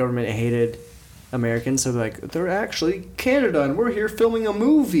new government hated Americans, so they're like, they're actually Canada, and we're here filming a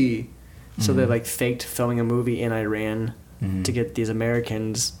movie. So they like faked filming a movie in Iran to get these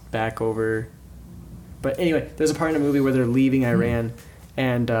Americans back over. But anyway, there's a part in the movie where they're leaving Iran,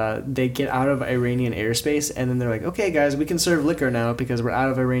 and they get out of Iranian airspace, and then they're like, okay guys, we can serve liquor now because we're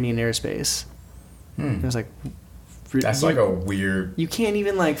out of Iranian airspace. And I was like, That's like a weird. you can't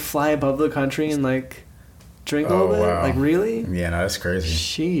even like fly above the country and like drink a little bit? Wow. Like really? Yeah, no, that's crazy.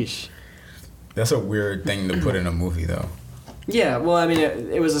 Sheesh. That's a weird thing to put in a movie, though. Yeah, well, I mean,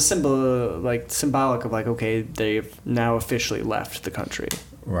 it was a symbolic of like, okay, they've now officially left the country.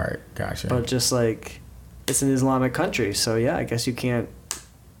 Right, gotcha. But just like, it's an Islamic country, so yeah, I guess you can't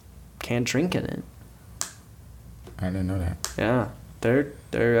drink in it. I didn't know that. Yeah, they're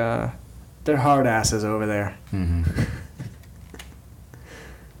hard asses over there. Mm-hmm.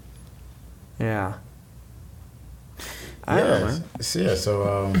 Yeah. I don't know, man.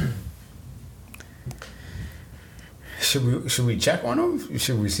 So should we check on him?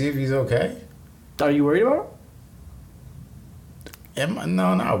 Should we see if he's okay? Are you worried about it?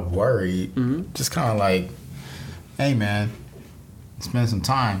 No, not worried. Mm-hmm. Just kind of like, hey man, spend some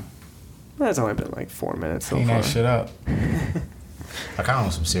time. That's only been like 4 minutes so Clean far. that shit up. I kind of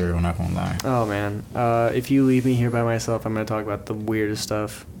want some cereal, not gonna lie. Oh man, if you leave me here by myself, I'm gonna talk about the weirdest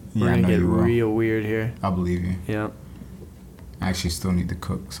stuff. Yeah, We're I gonna know get you will. real weird here. I believe you. Yeah. I actually still need to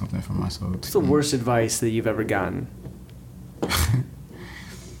cook something for myself. What's the worst advice that you've ever gotten?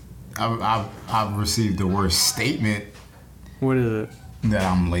 I've received the worst statement What is it? that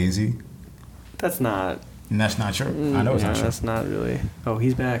I'm lazy, That's not. and that's not true. I know it's not true. That's not really. Oh,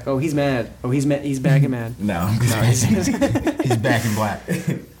 he's back. Oh, he's mad. Oh, he's mad. He's back and mad. No, he's back in black.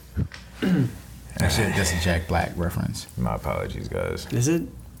 That's a Jack Black reference. My apologies, guys. Is it?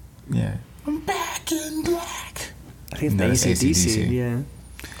 Yeah. I'm back in black. I think No, it's that's AC/DC. AC/DC. Yeah.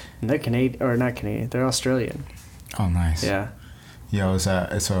 And they're Canadian, or not Canadian. They're Australian. Oh, nice. Yeah. Yo, it's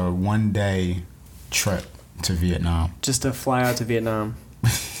a 1 day trip to Vietnam. Just to fly out to Vietnam.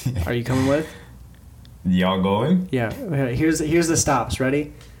 Are you coming with? Y'all going? Yeah. Here's the stops.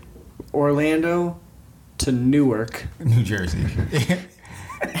 Ready? Orlando to Newark, New Jersey.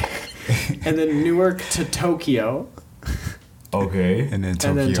 and then Newark to Tokyo, Okay. And then Tokyo,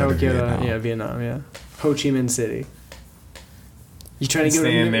 and then Tokyo to Vietnam. Vietnam. Yeah. Ho Chi Minh City. You trying to go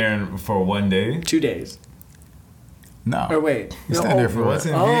Staying to there for 1 day? 2 days? No. Or wait. You No, stand there for what's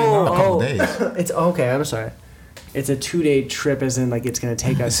what? in A Vietnam? couple days. It's okay. I'm sorry. It's a 2-day trip, as in like it's gonna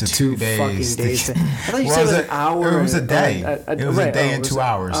take us It's a 2 2 days. fucking days. I thought you Well, said it it was was an hour. it was a day. It was a right, day it and was 2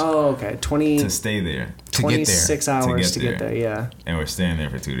 hours. Oh, okay. 20. To stay there. To get there. 26 hours to get there. Yeah. And we're staying there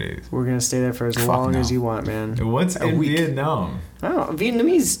for 2 days. We're gonna stay there for as Fuck long no. as you want, man. What's in week. Vietnam? I don't know.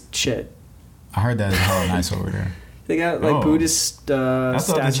 Vietnamese shit. I heard that is hella nice over there. They got like Oh. Buddhist I thought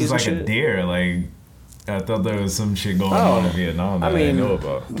statues this was like and a shit. deer. Like, I thought there was some shit going Oh, on in Vietnam that I, I didn't mean- know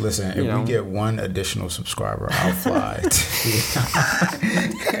about. Listen, if You know. we get one additional subscriber, I'll fly.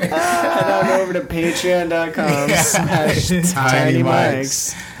 Head on over to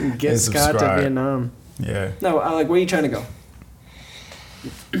patreon.com/tinymikes and get And Scott to subscribe. Vietnam. Yeah. No, like, where are you trying to go?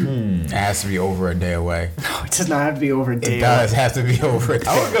 It has to be over a day away. No, it does not have to be over a day. It does have to be over a day.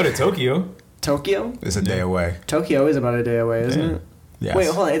 I would go to Tokyo. Tokyo? It's a day away. Tokyo is about a day away, isn't Yeah. it? Yes. Wait,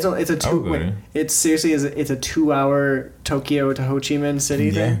 hold on. It's a I two. would go Wait, there. it's seriously it's a 2-hour Tokyo to Ho Chi Minh City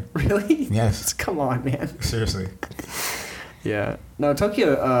Yeah. thing. Really? Yes. Come on, man. Seriously. Yeah. No,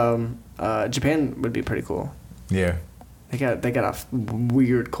 Tokyo. Japan would be pretty cool. Yeah. They got a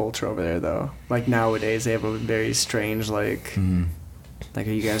weird culture over there though. Like nowadays, they have a very strange like. Like,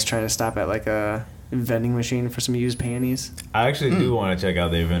 are you guys trying to stop at like a vending machine for some used panties? I actually do want to check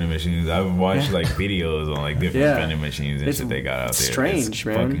out their vending machines. I've watched Yeah. like videos on like different Yeah. vending machines and It's shit they got out there. strange, It's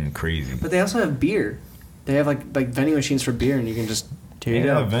man. Fucking crazy. But they also have beer. They have like vending machines for beer, and you can just here you They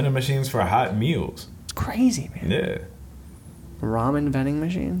go. have vending machines for hot meals. It's crazy, man. Yeah. Ramen vending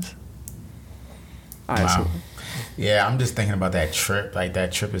machines. All right, Wow. so Yeah, I'm just thinking about that trip. Like,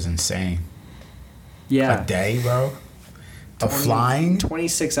 that trip is insane. yeah, A day, bro? Of flying?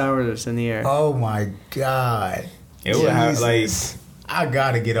 26 hours in the air. Oh, my God. It would have like Jesus. I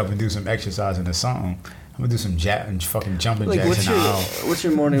gotta get up and do some exercising or something. I'm gonna do some fucking jumping Like, jacks in the aisle. what's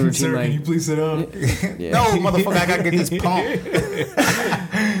your morning routine Sir, like? can you please sit down? Yeah. No, motherfucker, I gotta get this pump.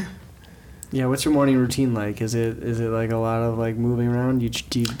 Yeah, what's your morning routine like? Is it like a lot of like moving around?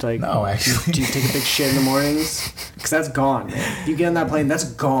 Do you like No, actually. do you take a big shit in the mornings? Because that's gone, man. You get on that plane, that's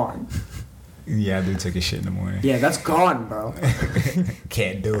gone. Yeah, I do take a shit in the morning. Yeah, that's gone, bro.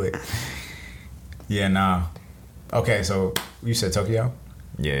 Can't do it. Yeah, nah. Okay, so you said Tokyo?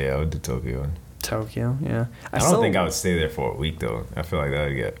 Yeah, I would do Tokyo. Tokyo, yeah. I don't think I would stay there for a week though. I feel like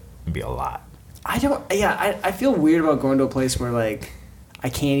that would be a lot. I don't. Yeah, I feel weird about going to a place where like I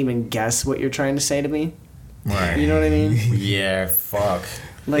can't even guess what you're trying to say to me. Right. You know what I mean? Yeah, fuck.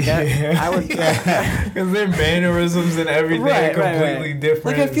 Like I would. Because their mannerisms and everything are completely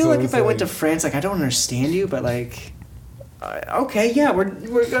different. Like I feel so like if it's I went to France, like I don't understand you, but like, okay, yeah,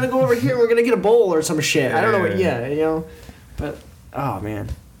 we're gonna go over here. We're gonna get a bowl or some shit. I don't know what. Yeah, you know, but oh man.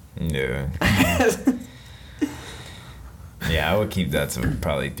 Yeah. Yeah, I would keep that to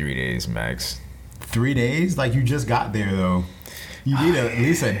probably 3 days max. 3 days? Like, you just got there, though. You need at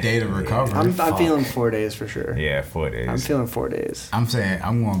least a day to recover. I'm Fuck. feeling 4 days for sure. Yeah, 4 days. I'm feeling 4 days. I'm saying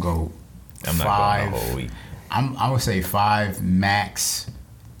I'm gonna go I'm not 5. going the whole week. I would say 5, max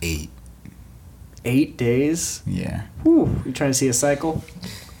 8. 8 days. Yeah. Whew. You trying to see a cycle?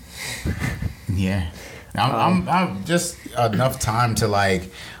 Yeah. I'm just enough time to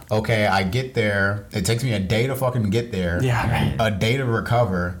like, okay, I get there. It takes me a day to fucking get there. Yeah, right. A day to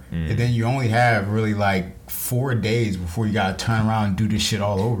recover. And then you only have really like 4 days before you gotta turn around and do this shit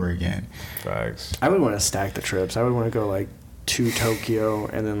all over again. Facts. I would want to stack the trips. I would want to go like to Tokyo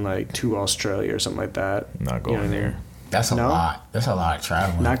and then like to Australia or something like that. Not You know going what I mean? there. That's a No? lot. That's a lot of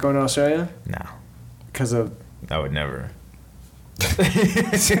traveling. Not going to Australia No. because of I would never. you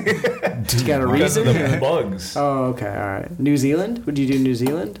got a Because of reason. the bugs. Oh, okay, all right. New Zealand? Would you do New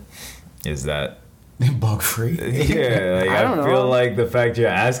Zealand? Is that... Bug free. Yeah, like, I I, don't feel know. like the fact you're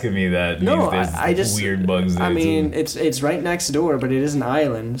asking me that No, means there's I just weird bugs there I mean, too. it's right next door, but it is an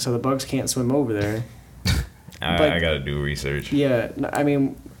island, so the bugs can't swim over there. but- I gotta do research. Yeah, I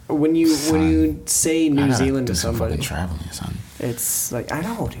mean, when you say I New gotta Zealand do to some somebody, fucking traveling, son. it's like I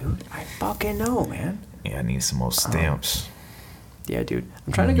know, dude. I fucking know, man. Yeah, I need some more stamps. Yeah, dude.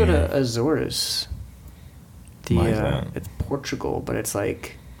 I'm trying to go to Azores. Why is that? It's Portugal, but it's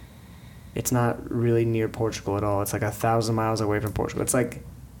like it's not really near Portugal at all. It's like 1,000 miles away from Portugal. It's like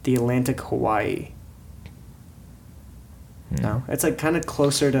the Atlantic Hawaii. No, it's like kind of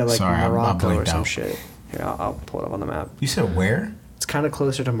closer to like Sorry, I Morocco or blanked some out. shit. Here, I'll pull it up on the map. You said where? It's kind of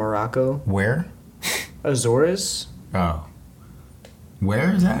closer to Morocco. Where? Azores. Oh.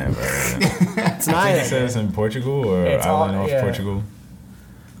 Where is that? It's an I think it island. says in Portugal or It's island all- off yeah. Portugal.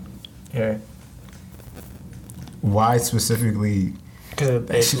 Here. Why specifically? Because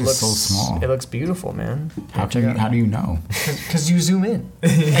That shit is so small. It looks beautiful, man. How do you know? Because you zoom in.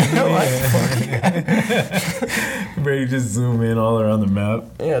 Ready to just zoom in all around the map.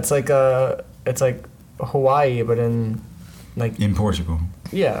 Yeah, it's like Hawaii, but in like In Portugal.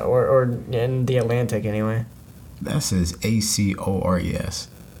 yeah, or in the Atlantic anyway. That says Acores.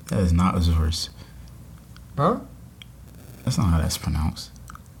 That is not Azores. Huh? That's not how that's pronounced.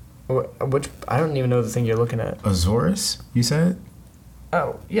 Which I don't even know the thing you're looking at. Azores, you said?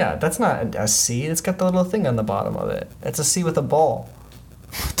 Oh yeah, that's not a C. It's got the little thing on the bottom of it. It's a C with a ball.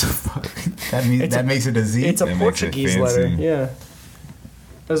 What the fuck? That means makes it a Z? It's a That makes it Portuguese fancy. letter. Yeah.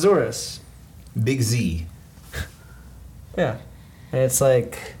 Azores. Big Z. Yeah. And it's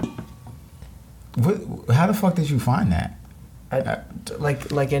like How the fuck did you find that?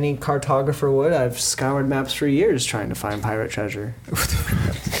 like any cartographer would, I've scoured maps for years trying to find pirate treasure.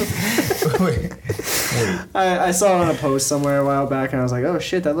 Wait. I saw it on a post somewhere a while back, and I was like, "Oh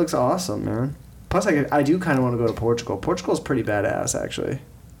shit, that looks awesome, man." Plus, I do kind of want to go to Portugal. Portugal's pretty badass, actually.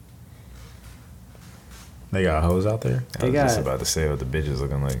 They got hoes out there? I was just about to say what the bitch is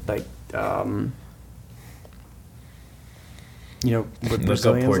looking like. Like, you know, what Look up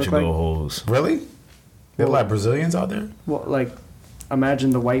Brazilians look Portugal like. holes. Really? They're Well- like Brazilians out there? Well, like,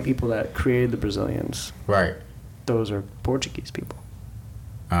 imagine the white people that created the Brazilians. Right. Those are Portuguese people.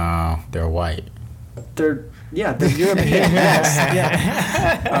 They're white. They're European. Yes,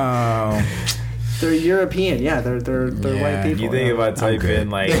 yeah. They're European. Yeah, they're Yeah. white people. You think yeah. if I type in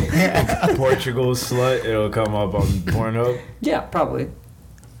like Portugal slut, it'll come up on Pornhub? Yeah, probably.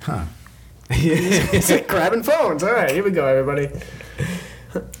 Huh. It's like grabbing phones. All right, here we go, everybody.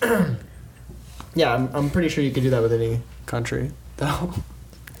 Yeah, I'm pretty sure you could do that with any country, though.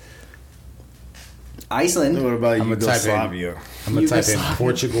 Iceland. What about I'm gonna type in- Yugoslavia? I'm going to type in Yugoslavia.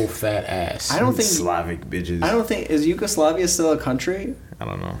 Portugal fat ass. I don't think. Slavic bitches. I don't think is Yugoslavia still a country? I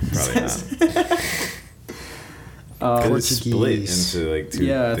don't know. Probably not. 'Cause it's split Portuguese. into like two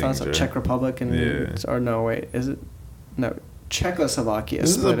Yeah, I thought things, so. right? Czech Republic and Yeah. or no, wait, is it? No, Czechoslovakia.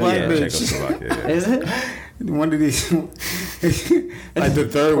 This is a split black into- Yeah, bitch. Czechoslovakia. Yeah. Is it? One of these. Like the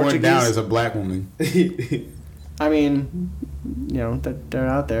third one Portuguese? down is a black woman. I mean, you know, they're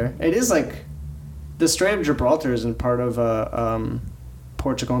out there. It is like the Strait of Gibraltar isn't part of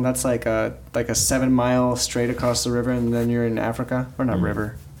Portugal, and that's like a 7-mile strait across the river, and then you're in Africa, or not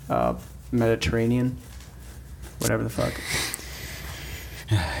river, Mediterranean, whatever the fuck.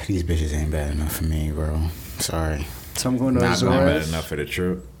 These bitches ain't bad enough for me, bro. Sorry. So I'm going to Not Not bad Azores. enough for the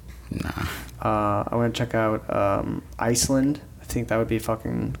trip. Nah. I want to check out Iceland. I think that would be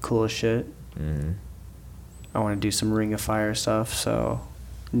fucking cool as shit. Mm-hmm. I want to do some Ring of Fire stuff, so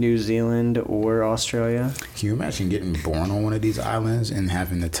New Zealand or Australia. Can you imagine getting born on one of these islands and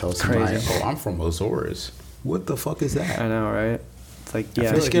having to tell somebody, Crazy. "Oh, I'm from Azores"? What the fuck is that? I know, right? It's like, I yeah.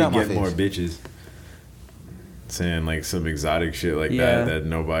 feel Let's like get you out get get more more bitches. Saying like some exotic shit like Yeah. that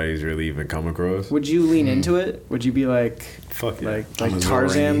nobody's really even come across. Would you lean into it? Would you be like, Fuck yeah. like I'm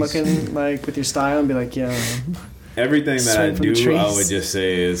Tarzan Azores. looking like with your style and be like, yeah, Everything that I Swing from the do, I trees. would just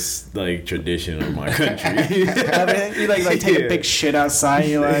say is like tradition of my country. everything? You like take a Yeah. big shit outside.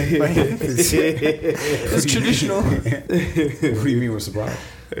 You like it's traditional. What do you mean we're surprised?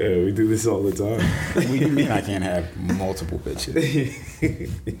 Yeah, we do this all the time. What do you mean I can't have multiple bitches?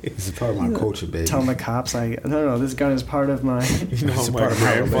 This is part of my culture, baby. Tell the cops like, no, this gun is part of my. You know It's how a my part of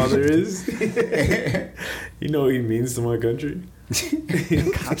my grandfather is? You know what he means to my country?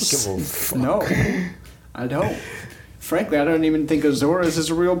 Cops. No, I don't. Frankly, I don't even think Azores is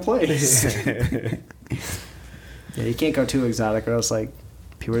a real place. Yeah, you can't go too exotic, or else like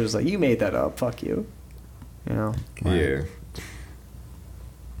people are just like, you made that up. Fuck you. You know. Yeah.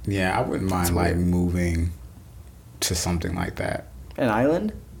 Yeah, I wouldn't mind like moving to something like that. An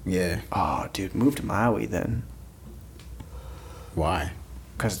island? Yeah. Oh, dude, move to Maui then, Why?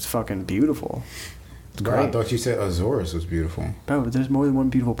 because it's fucking beautiful. It's Bro, I great. thought you said Azores was beautiful. Bro, there's more than one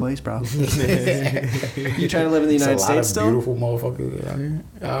beautiful place, bro. You trying to live in the There's United a lot States of still? beautiful motherfuckers out here.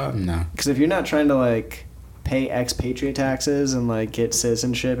 No. Because if you're not trying to like pay expatriate taxes and like get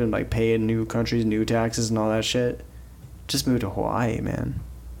citizenship and like pay in new countries new taxes and all that shit, just move to Hawaii, man.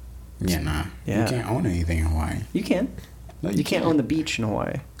 Yeah, nah. Yeah. You can't own anything in Hawaii. You can. No, You can't own the beach in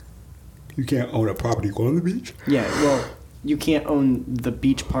Hawaii. You can't own a property on the beach. Yeah, well, you can't own the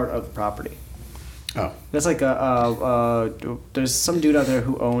beach part of the property. Oh. That's like there's some dude out there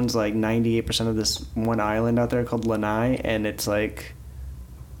who owns like 98% of this one island out there called Lanai, and it's like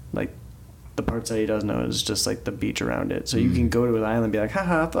the parts that he does know is just like the beach around it. So you can go to an island and be like,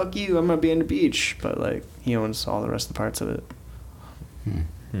 haha, fuck you, I'm gonna be on the beach. But like he owns all the rest of the parts of it.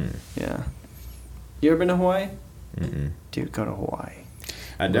 Yeah. You ever been to Hawaii? Mm-mm. Dude, go to Hawaii.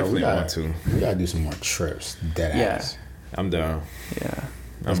 I definitely want to. We gotta do some more trips. Dead Yeah. ass. I'm down. Yeah.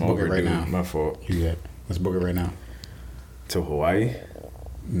 Let's I'm book it overdue. right now. My fault. You good? Let's book it right now. To Hawaii?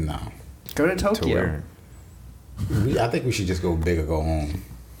 No. Go to To Tokyo. where? I think we should just go big or go home.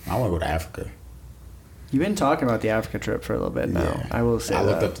 I want to go to Africa. You've been talking about the Africa trip for a little bit now. Yeah. I will say I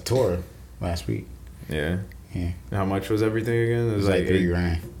looked that. up the tour last week. Yeah. Yeah. How much was everything again? It was like $3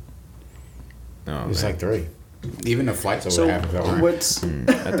 grand. Oh, It was man. like 3. Even the flights over So to Africa. Right? what's I think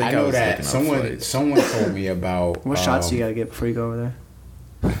I know was that looking up flights. someone told me about what shots do you gotta get before you go over there?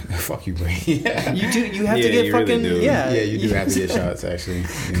 fuck you, Bray. Yeah. You do. You have Yeah, to get you really fucking do. yeah. Yeah, you do have to get shots. Actually,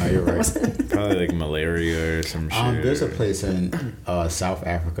 you know, you're right. Probably like malaria or some shit. There's a place in South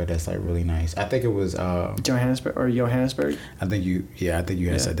Africa that's like really nice. I think it was. Johannesburg or Johannesburg. I think you had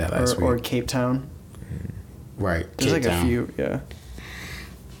said that last or week. Cape Town. Right. There's Cape like Town. a few. Yeah.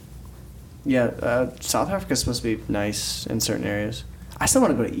 Yeah, South Africa's supposed to be nice in certain areas. I still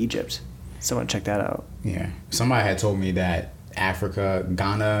want to go to Egypt. Still want to check that out. Yeah. Somebody had told me that Africa,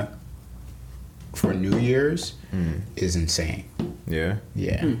 Ghana, for New Year's is insane. Yeah,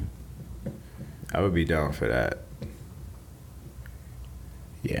 Yeah. I would be down for that.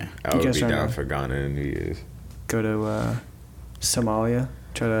 Yeah. I You would guys be trying down to- for Ghana and New Year's. Go to Somalia.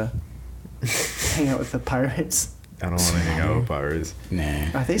 Try to hang out with the pirates. I don't want to hang out with pirates.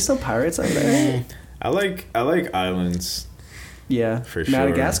 Nah. Are they still pirates over there? I like islands. Yeah. For sure.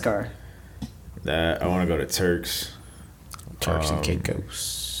 Madagascar. That I want to go to Turks. Turks and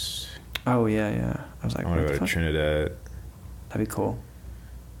Caicos. Oh yeah, yeah. I was like, I want what to the go to fuck? Trinidad. That'd be cool.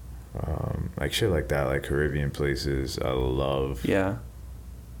 Like shit like that, like Caribbean places. I love. Yeah.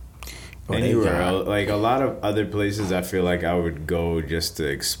 Oh, they Anywhere got- else, like a lot of other places, I feel like I would go just to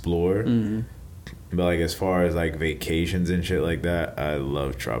explore. Mm-hmm. But like as far as like vacations and shit like that, I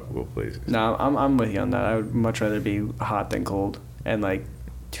love tropical places. No, I'm with you on that. I would much rather be hot than cold. And like,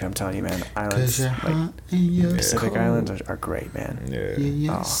 dude, I'm telling you, man, islands, like Pacific Islands are great, man.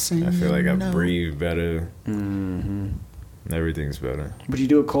 Yeah, Oh, I feel like I breathe better. Mm-hmm. Everything's better. Would you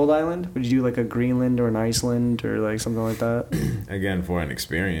do a cold island? Would you do like a Greenland or an Iceland or like something like that? Again, for an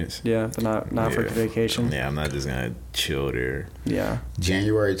experience. Yeah, but not for Yeah. vacation. Yeah, I'm not just gonna chill there. Yeah.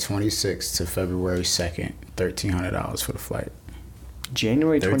 January 26th to February 2nd, $1,300 for the flight.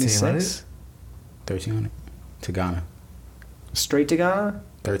 January 1300? 26th? $1,300 to Ghana. Straight to Ghana?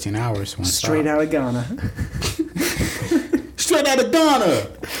 13 hours. One Straight stop. out of Ghana. Straight out of Ghana.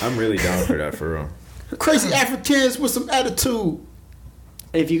 I'm really down for that, for real. Crazy Africans with some attitude.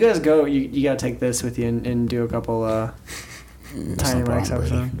 If you guys go, you gotta take this with you and do a couple Tiny Rex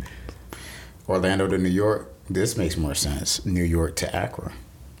episodes. Orlando to New York. This makes more sense. New York to Accra.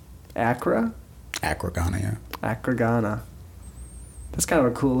 Accra? Accra, Ghana, yeah. Accra, Ghana. That's kind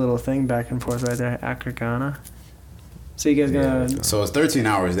of a cool little thing back and forth right there. Accra, Ghana. So you guys gonna... Yeah. So it's 13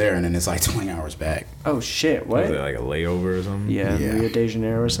 hours there, and then it's like 20 hours back. Oh, shit. Was What? it like a layover or something? Yeah, Yeah. Rio de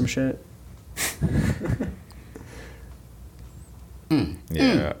Janeiro or some shit.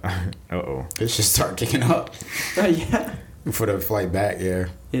 Yeah. Uh-oh. It should start kicking up Yeah. for the flight back, yeah.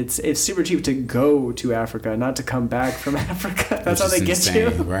 It's super cheap to go to Africa, not to come back from Africa. That's Which how they is get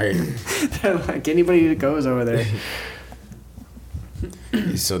insane, you. right? They're like, anybody who goes over there.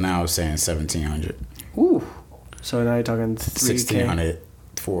 So now it's saying 1,700. Ooh. So now you're talking 3K. 1,600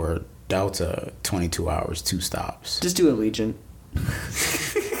 for Delta, 22 hours, 2 stops. Just do Allegiant.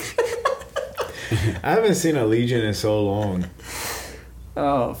 I haven't seen a Legion in so long.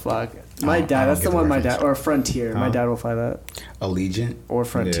 Oh, fuck. My I dad, don't that's get the the one my reference. dad, or Frontier. My Huh? dad will fly that. Allegiant? Or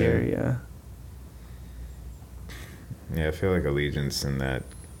Frontier, yeah. Yeah, I feel like Allegiance in that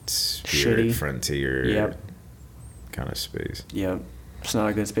spirit Shitty. frontier Yep. kind of space. Yep. It's not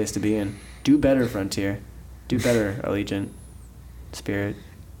a good space to be in. Do better, Frontier. Do better, Allegiant. Spirit.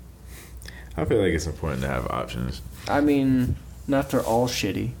 I feel like it's important to have options. I mean, not they're all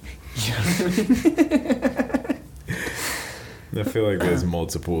shitty. I feel like there's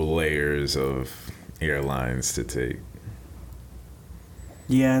multiple layers of airlines to take.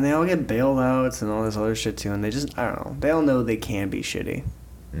 Yeah, and they all get bailed outs and all this other shit too, and they just, I don't know. They all know they can be shitty.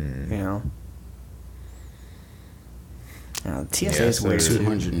 Mm. You know? TSA Yeah, is so weird. too.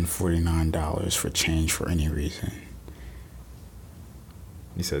 $249 for change for any reason.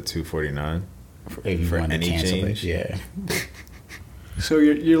 You said $249 If you for want to any cancel change. it, yeah. So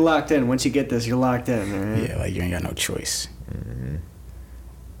you're locked in. Once you get this, you're locked in. Right? Yeah, like you ain't got no choice. Mm-hmm.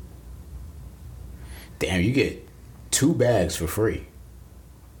 Damn, you get 2 bags for free.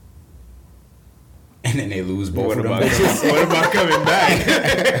 And then they lose both What of them. what about coming back?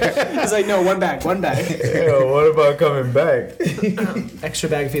 It's like, no, one bag. Yeah, what about coming back? Extra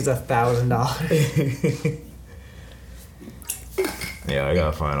bag fee's $1,000. Yeah, I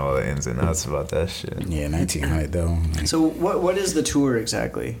gotta find all the ins and outs about that shit. Yeah, 1900 though. So what is the tour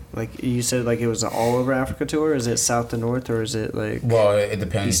exactly? Like you said, like it was an all over Africa tour. Is it south to north or is it like? Well, it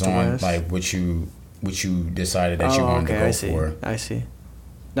depends East to on west? like what you decided that you wanted to go I see. for. I see.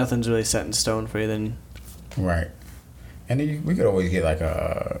 Nothing's really set in stone for you then. Right. And then we could always get like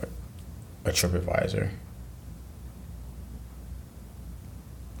a TripAdvisor.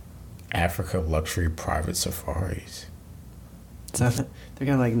 Africa luxury private safaris. So they're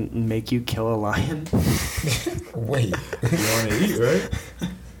gonna like make you kill a lion. Wait. You want to eat, right?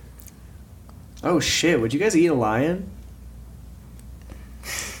 Oh shit! Would you guys eat a lion?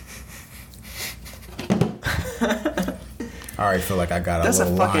 I already feel like I got That's a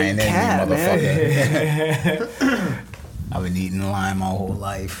little fucking lion cat, in me, man. motherfucker. I've been eating lion my whole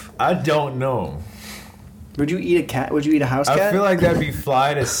life. I don't know. Would you eat a cat? Would you eat a house cat? I feel like that'd be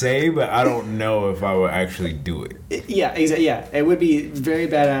fly to say, but I don't know if I would actually do it. Yeah, exactly. Yeah, it would be very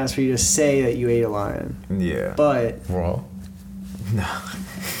badass for you to say that you ate a lion, Yeah. but Raw. No.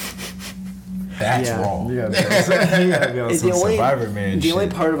 That's Yeah. raw. You gotta be on some Survivor Man the shit. only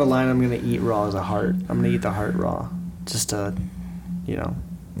part of a lion I'm gonna eat raw is a heart. I'm gonna eat the heart raw, just to, you know,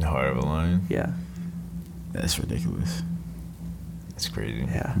 The heart of a lion. yeah, That's ridiculous. That's crazy.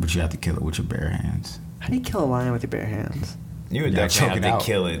 yeah. But you have to kill it with your bare hands. How do you kill a lion with your bare hands? You would Yeah, definitely choke it have out. to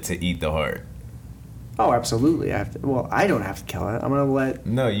kill it to eat the heart. Oh, absolutely. I have to. Well, I don't have to kill it. I'm gonna let.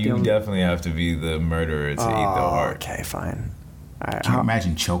 No, you definitely have to be the murderer to eat the heart. Okay, fine. All right. Can you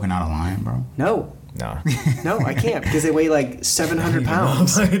imagine choking out a lion, bro? No, No. no, I can't because they weigh like 700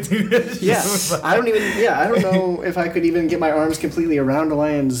 pounds. Yeah, I don't even. Yeah, I don't know if I could even get my arms completely around a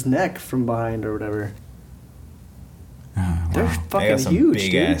lion's neck from behind or whatever. They're Wow. They fucking got some huge,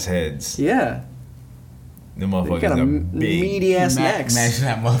 big dude. ass heads. Yeah, The they motherfuckers got a are big. meaty ass necks. Imagine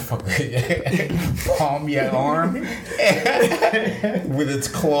that motherfucker palm your arm with its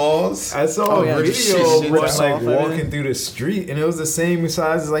claws. I saw Oh, a yeah, video just of shit one rips like off walking everything. through the street, and it was the same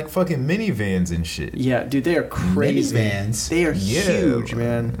size as like fucking minivans and shit. Yeah, dude, they are crazy. Minivans. They are Yeah, huge,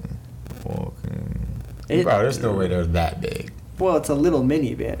 man. Walking. It, Bro, there's no way they're that big. well, it's a little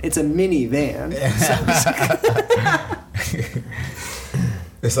minivan. It's a minivan.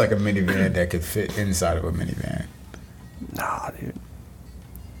 It's like a minivan that could fit inside of a minivan. Nah, dude.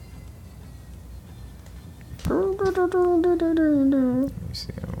 Let me see.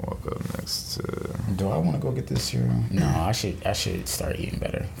 I'm gonna walk up next to. Do I want to go get this cereal? No, I should start eating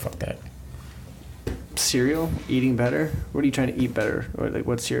better. Fuck that. Cereal? Eating better? What are you trying to eat better? Or like,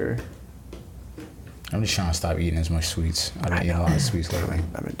 what's your? I'm just trying to stop eating as much sweets. I've been eating a lot of sweets lately.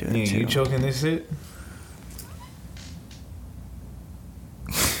 I've been doing Yeah, it too. you choking this shit?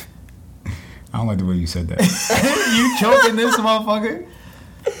 I don't like the way you said that. You choking this motherfucker?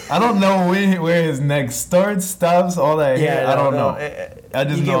 I don't know where his neck starts, stops, all that. Yeah, I don't no. know. I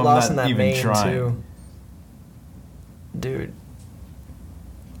just you know get I'm lost in not that even vein trying. too, dude.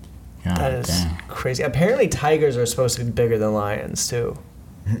 God That is damn. crazy. Apparently, tigers are supposed to be bigger than lions too.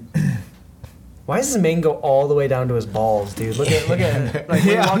 Why does his mane go all the way down to his balls, dude? Look at like when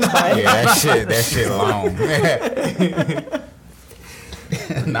he walks by. Yeah, that shit long.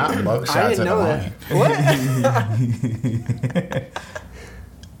 Not mug I shots didn't at the know lion. that. What?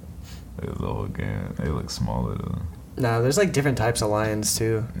 They look again. They look smaller though. No, there's like different types of lions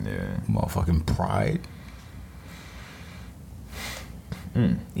too. Yeah. Motherfucking pride.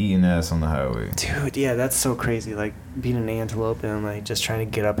 Eating ass on the highway. Dude, yeah, that's so crazy. Like being an antelope and like just trying to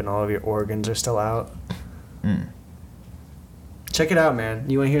get up and all of your organs are still out. Check it out, man.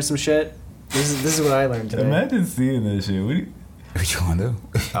 You want to hear some shit? This is what I learned today. Imagine seeing that shit. What you want to do?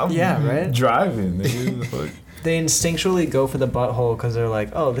 I'm Yeah, right? Driving. Nigga. Fuck. They instinctually go for the butthole because they're like,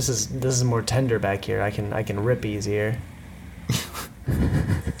 oh, this is more tender back here. I can rip easier.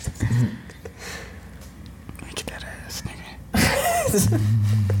 Get that ass, nigga.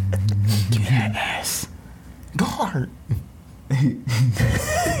 Give me that ass. Guard.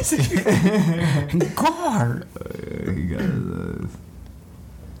 Guard. He got his ass.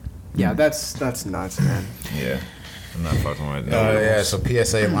 Yeah, that's nuts, man. Yeah. I'm not fucking with Oh that. yeah, so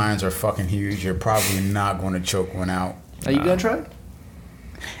PSA lines are fucking huge. You're probably not going to choke one out. Are you gonna try?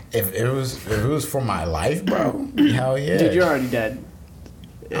 If it was for my life, bro, hell yeah. Dude, you're already dead.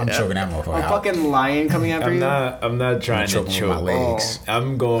 I'm choking that motherfucker A out. fucking lion coming after you. I'm not trying to choking with my choke. legs.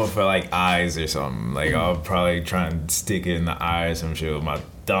 I'm going for like eyes or something. Like I'll probably try and stick it in the eye or some shit with my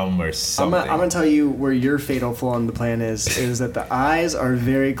thumb or I'm something. gonna tell you where your fatal flaw in the plan is that the eyes are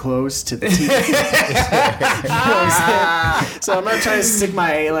very close to the teeth. You know what I'm saying? So I'm not trying to stick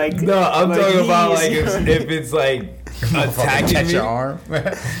my like. No, I'm like, talking about like knees. if it's like attacking Catch me. your arm.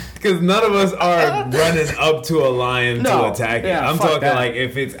 Because none of us are running up to a lion No, to attack it. yeah, I'm fuck talking that. like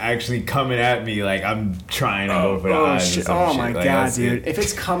if it's actually coming at me, like I'm trying to go for the eyes. Shit. Or some Oh shit. my Like, god, that's dude! it. If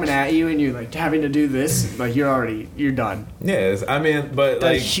it's coming at you and you're like having to do this, like you're done. Yes, I mean, but That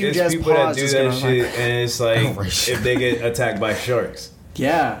like huge it's ass people that paws do is that gonna, shit, like- and it's like if they get attacked by sharks.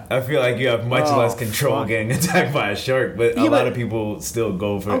 Yeah. I feel like you have much Oh, less control fuck. getting attacked by a shark, but Yeah, a lot but- of people still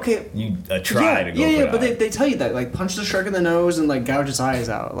go for Okay. try to go yeah, for but that. they tell you that like punch the shark in the nose and like gouge its eyes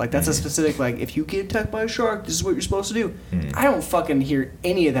out. Like that's a specific like if you get attacked by a shark, this is what you're supposed to do. I don't fucking hear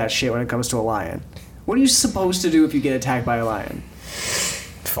any of that shit when it comes to a lion. What are you supposed to do if you get attacked by a lion?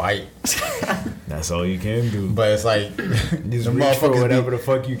 Fight. That's all you can do. But it's like Just the reach for motherfuckers whatever be, the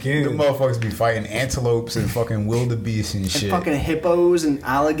fuck you the can. motherfuckers be fighting antelopes and fucking wildebeest and And shit. fucking hippos and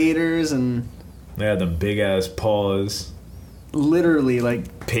alligators and They have them big ass paws. literally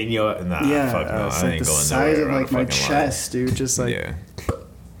like Pin your fuck no, it's I like ain't the going size nowhere of around like a my fucking chest, dude. Just lion. like Yeah.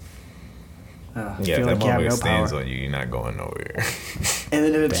 I Yeah, feel if like that you have motherfucker no stands power. on you, you're not going nowhere. And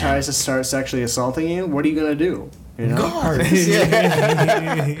then if it tries to start sexually assaulting you, what are you gonna do? You know?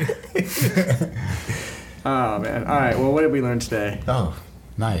 Oh man! All right. Well, what did we learn today? Oh,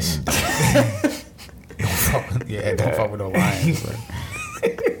 nice. Don't fuck with no lions. Bro.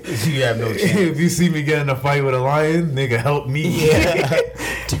 You have no chance. If you see me get in a fight with a lion, nigga, help me. Yeah.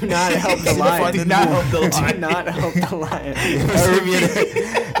 Do not help the lion. Do not help the Do lion. not help the lion.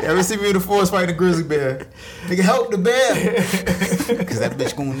 Ever see me in the forest fighting a grizzly bear? Nigga, help the bear. Because that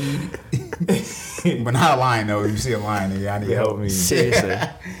bitch gonna need it. But not a lion, though. If you see a lion, nigga, I need help. Help me. Seriously.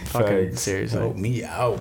 Fucking Facts. seriously. Help me out.